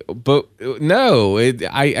like, but no,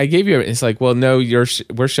 I gave you. It's like, well, no,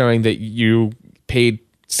 we're showing that you paid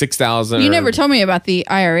 $6,000. You never told me about the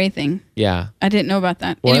IRA thing. Yeah. I didn't know about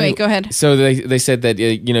that. Well, anyway, go ahead. So they said that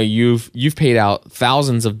you've paid out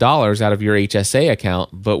thousands of dollars out of your HSA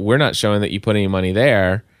account, but we're not showing that you put any money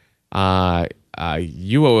there.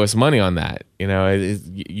 You owe us money on that.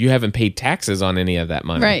 You haven't paid taxes on any of that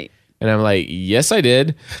money. Right. And I'm like, yes, I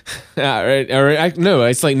did. No,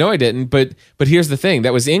 it's like, no, I didn't. But here's the thing: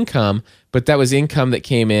 that was income, but that was income that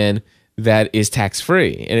came in that is tax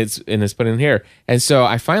free, and it's put in here. And so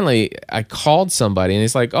I called somebody, and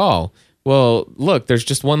it's like, oh, well, look, there's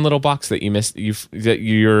just one little box that you missed. You forgot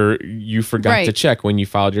Right. to check when you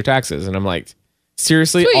filed your taxes, and I'm like,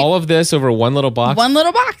 seriously, Sweet. all of this over one little box? One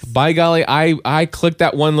little box. By golly, I clicked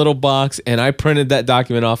that one little box, and I printed that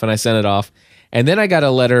document off, and I sent it off. And then I got a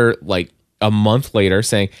letter like a month later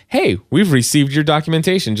saying, hey, we've received your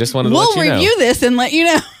documentation. Just wanted to let you know. We'll review this and let you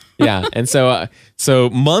know. Yeah. And so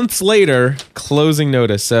months later, closing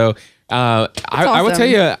notice. So I will awesome. tell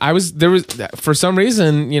you, for some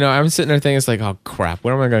reason, I'm sitting there thinking, it's like, oh crap,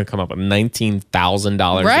 where am I going to come up with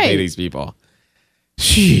 $19,000 to Right. pay these people?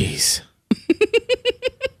 Jeez.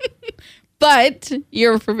 But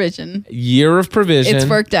year of provision. Year of provision. It's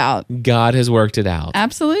worked out. God has worked it out.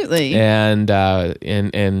 Absolutely. And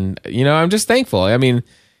I'm just thankful. I mean,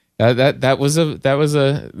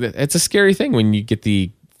 it's a scary thing when you get the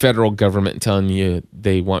federal government telling you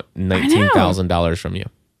they want $19,000 from you.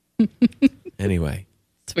 Anyway.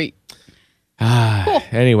 Sweet. Cool.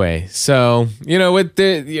 Anyway, so with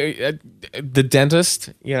the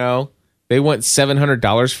dentist, they want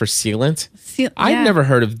 $700 for sealant. I've never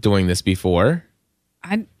heard of doing this before.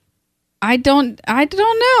 I don't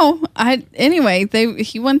know. Anyway,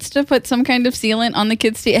 he wants to put some kind of sealant on the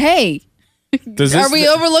kid's teeth. Hey, are we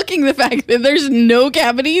overlooking the fact that there's no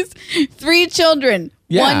cavities? 3 children,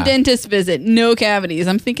 Yeah. 1 dentist visit, no cavities.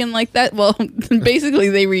 I'm thinking like that. Well,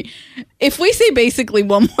 basically if we say basically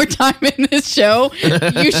one more time in this show,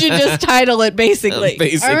 you should just title it basically.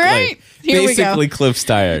 Basically. All right. Here Basically, we go. Cliff's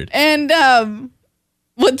tired. And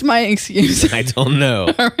what's my excuse? I don't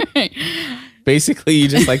know. All right. Basically, you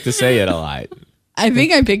just like to say it a lot. I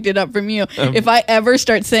think I picked it up from you. If I ever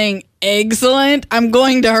start saying excellent, I'm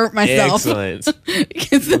going to hurt myself. Excellent.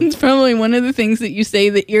 Because that's probably one of the things that you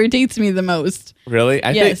say that irritates me the most. Really?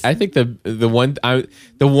 Yes. I think the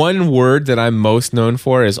one word that I'm most known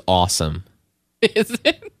for is awesome. Is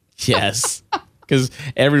it? Yes. Because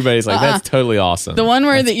everybody's like, that's totally awesome. The one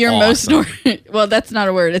word that you're awesome. most well, that's not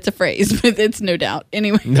a word, it's a phrase, but it's no doubt.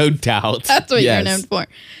 Anyway. No doubt. That's what you're known for.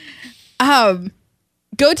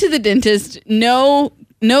 Go to the dentist. No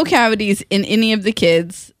cavities in any of the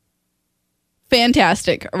kids.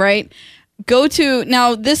 Fantastic, right?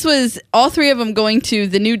 Now this was all 3 of them going to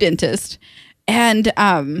the new dentist, and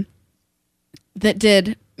that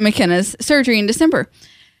did McKenna's surgery in December.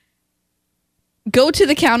 Go to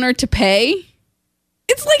the counter to pay.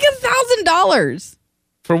 It's like $1,000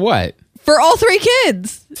 For what? for all 3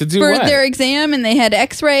 kids To do for what? their exam, and they had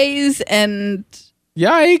X-rays and.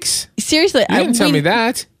 Yikes. Seriously, You didn't tell me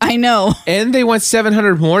that. I know. And they want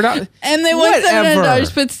 $700 more. And they want Whatever. $700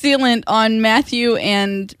 to put sealant on Matthew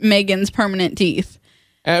and Megan's permanent teeth.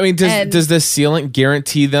 I mean, does this sealant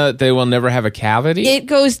guarantee that they will never have a cavity? It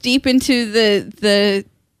goes deep into the.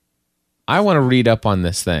 I want to read up on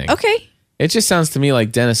this thing. Okay, It just sounds to me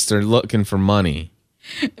like dentists are looking for money.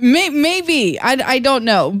 maybe I don't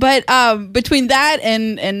know, but between that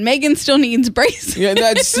and Megan still needs braces. Yeah,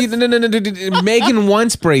 no. Megan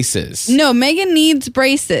wants braces. No, Megan needs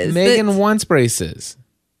braces. Megan wants braces.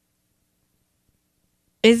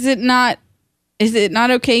 Is it not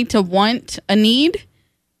okay to want a need?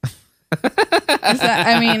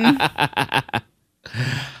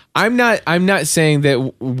 I'm not saying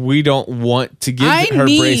that we don't want to give I her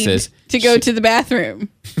need braces to go to the bathroom,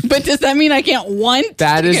 but does that mean I can't want?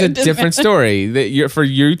 That to is go a to the different story. That for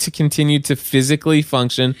you to continue to physically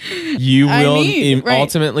function, you will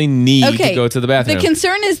ultimately need to go to the bathroom. The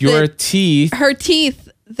concern is your that teeth. Her teeth.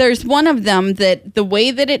 There's one of them that the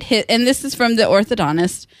way that it hit, and this is from the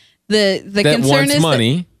orthodontist. The that concern wants is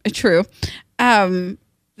money. True.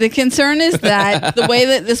 The concern is that the way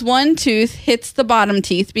that this one tooth hits the bottom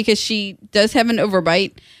teeth, because she does have an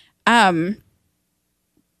overbite,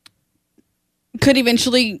 could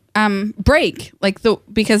eventually break,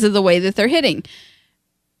 because of the way that they're hitting.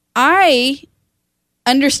 I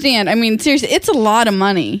understand. I mean, seriously, it's a lot of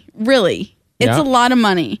money. Really, it's a lot of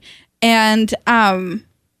money, and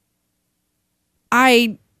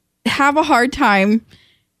I have a hard time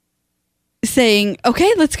saying,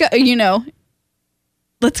 "Okay, let's go."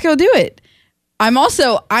 Let's go do it.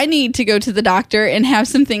 I need to go to the doctor and have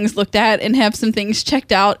some things looked at and have some things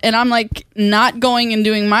checked out. And I'm like not going and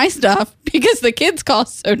doing my stuff because the kids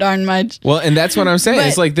cost so darn much. Well, and that's what I'm saying.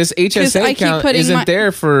 It's like this HSA account isn't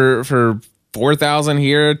there for 4,000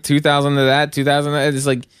 here, 2,000 to that, 2,000. It's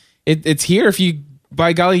like it's here if you,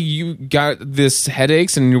 by golly, you got this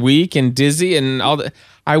headaches and you're weak and dizzy and all that.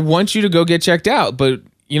 I want you to go get checked out, but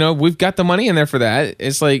we've got the money in there for that.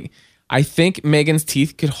 It's like, I think Megan's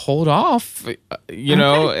teeth could hold off. Okay.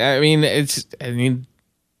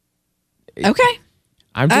 Okay.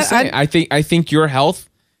 I'm just saying. I think your health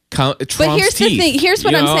trumps But here's teeth. the thing. Here's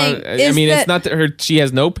what I'm saying. It's not that she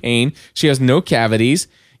has no pain. She has no cavities.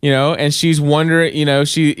 And she's wondering.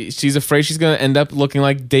 She's afraid she's going to end up looking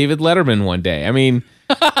like David Letterman one day. I mean,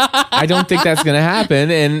 I don't think that's going to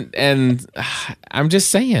happen. And I'm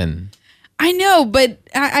just saying. I know, but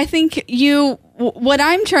I think what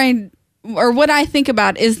I'm trying. Or what I think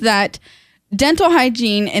about is that dental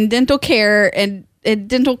hygiene and dental care and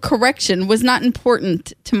dental correction was not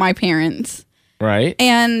important to my parents. Right.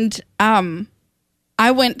 And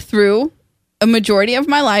I went through a majority of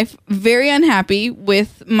my life very unhappy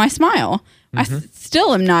with my smile. Mm-hmm. I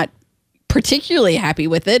still am not particularly happy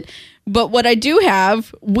with it. But what I do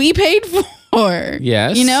have, we paid for.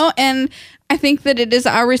 Yes. And I think that it is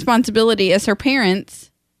our responsibility as her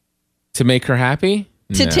parents. To make her happy?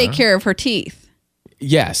 To take care of her teeth.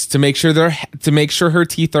 Yes, to make sure her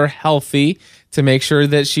teeth are healthy, to make sure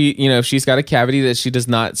that she, if she's got a cavity, that she does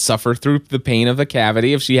not suffer through the pain of a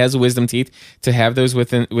cavity. If she has wisdom teeth, to have those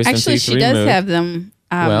wisdom teeth removed. Actually, she does have them.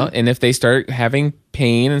 And if they start having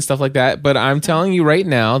pain and stuff like that, but I'm telling you right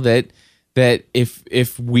now that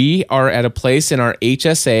if we are at a place in our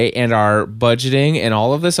HSA and our budgeting and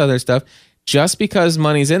all of this other stuff, just because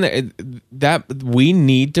money's in there, that we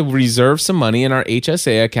need to reserve some money in our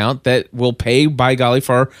HSA account that will pay, by golly,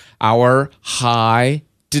 for our high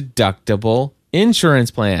deductible insurance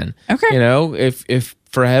plan. Okay. If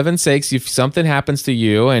for heaven's sakes, if something happens to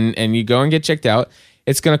you and you go and get checked out,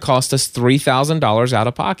 it's going to cost us $3,000 out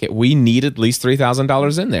of pocket. We need at least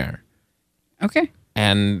 $3,000 in there. Okay.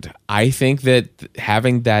 And I think that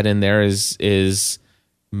having that in there is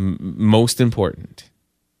most important.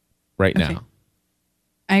 Right now.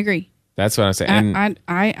 I agree. That's what I'm saying.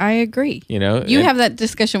 I agree. You have that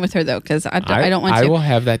discussion with her though, because I don't want to. I will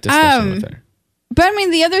have that discussion with her. But I mean,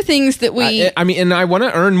 the other things that and I want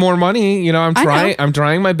to earn more money. I'm trying. I'm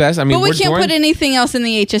trying my best. I mean, but we can't put anything else in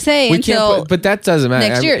the HSA until. But that doesn't matter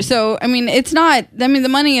next year. So I mean, it's not. I mean, the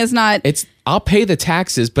money is not. I'll pay the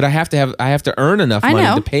taxes, but I have to earn enough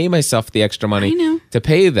money to pay myself the extra money to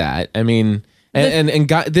pay that. I mean. And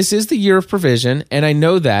God, this is the year of provision, and I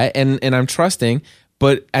know that, and I'm trusting,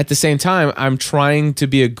 but at the same time, I'm trying to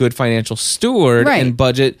be a good financial steward and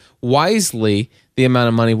budget wisely the amount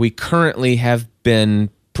of money we currently have been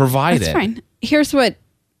provided. That's fine. Here's what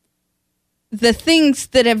the things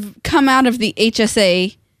that have come out of the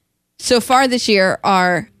HSA so far this year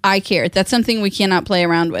are eye care. That's something we cannot play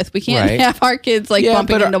around with. We can't have our kids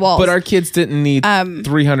bumping into walls. But our kids didn't need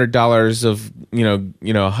 $300 of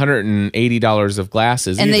 $180 of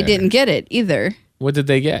glasses, and either. They didn't get it either. What did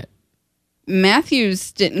they get?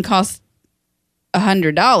 Matthews didn't cost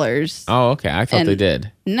 $100. Oh, okay. I thought they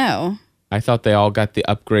did. No, I thought they all got the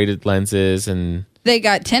upgraded lenses and they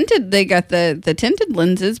got tinted. They got the tinted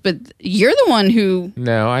lenses, but you're the one who.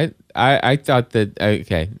 No, I thought that.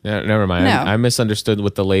 Okay, never mind. No. I misunderstood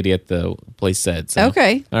what the lady at the place said. So.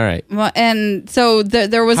 Okay, all right. Well, and so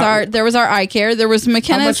there was our eye care. There was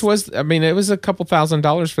McKenna's. How much was? I mean, it was a couple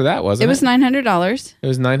 $1,000s for that, wasn't it? It was $900. It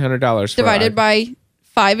was $900 divided by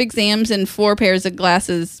 5 exams and 4 pairs of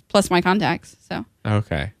glasses plus my contacts. So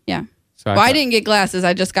okay, yeah. So I didn't get glasses.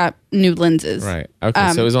 I just got new lenses. Right.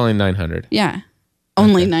 Okay. So it was only $900. Yeah.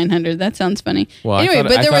 Only 900. That sounds funny. Well, anyway, I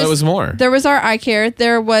thought it was more. There was our eye care.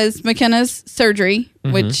 There was McKenna's surgery,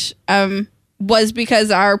 which was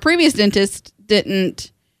because our previous dentist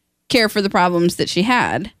didn't care for the problems that she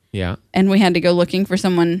had. Yeah. And we had to go looking for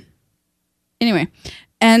someone. Anyway,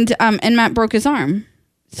 and Matt broke his arm.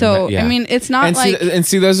 So, yeah. I mean, it's not and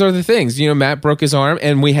see, those are the things. You know, Matt broke his arm,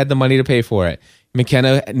 and we had the money to pay for it.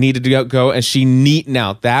 McKenna needed to go, and she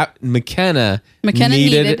McKenna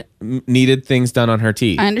needed things done on her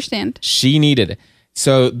teeth. I understand. She needed it.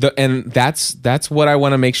 So that's what I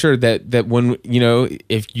want to make sure that when, you know,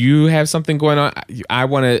 if you have something going on, I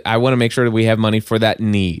want to make sure that we have money for that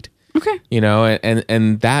need. Okay. You know,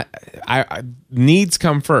 and that I needs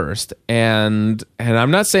come first, and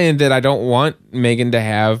I'm not saying that I don't want Megan to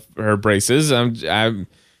have her braces, I'm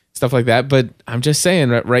stuff like that, but I'm just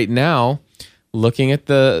saying that right now, looking at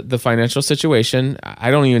the financial situation, I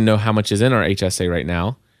don't even know how much is in our HSA right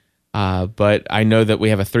now, but I know that we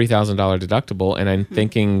have a $3,000 deductible, and I'm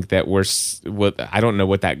thinking that I don't know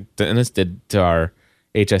what that dentist did to our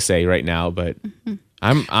HSA right now, but.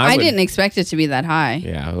 I didn't expect it to be that high.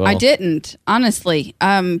 Yeah, well, I didn't, honestly,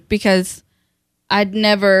 because I'd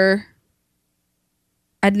never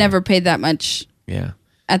paid that much. Yeah.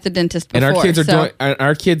 At the dentist before. And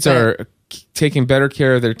our kids are taking better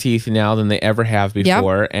care of their teeth now than they ever have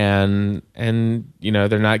before, and you know,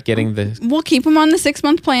 they're not getting the. We'll keep them on the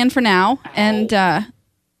 6-month plan for now, and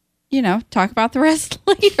you know, talk about the rest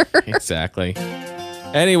later. Exactly.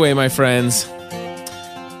 Anyway, my friends.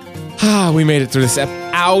 We made it through this.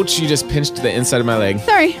 Ouch, you just pinched the inside of my leg.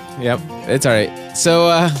 Sorry. Yep, it's all right. So,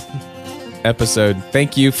 episode.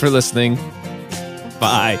 Thank you for listening.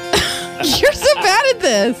 Bye. You're so bad at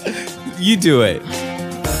this. You do it.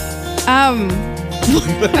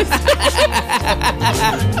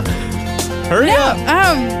 Hurry up.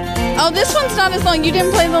 Oh, this one's not as long. You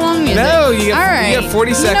didn't play the long music. No, you got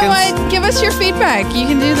 40 seconds. You know what? Give us your feedback. You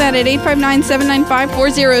can do that at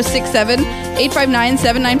 859-795-4067.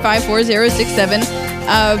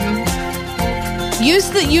 859-795-4067. Use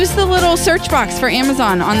the little search box for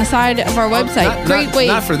Amazon on the side of our website. Great way.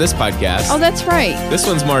 Not for this podcast. Oh, that's right. This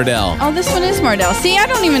one's Mardell. Oh, this one is Mardell. See, I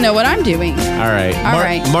don't even know what I'm doing. All right.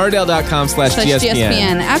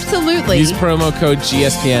 Mardell.com/GSPN. Absolutely. Use promo code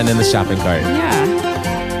GSPN in the shopping cart. Yeah.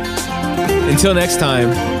 Until next time.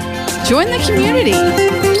 Join the community.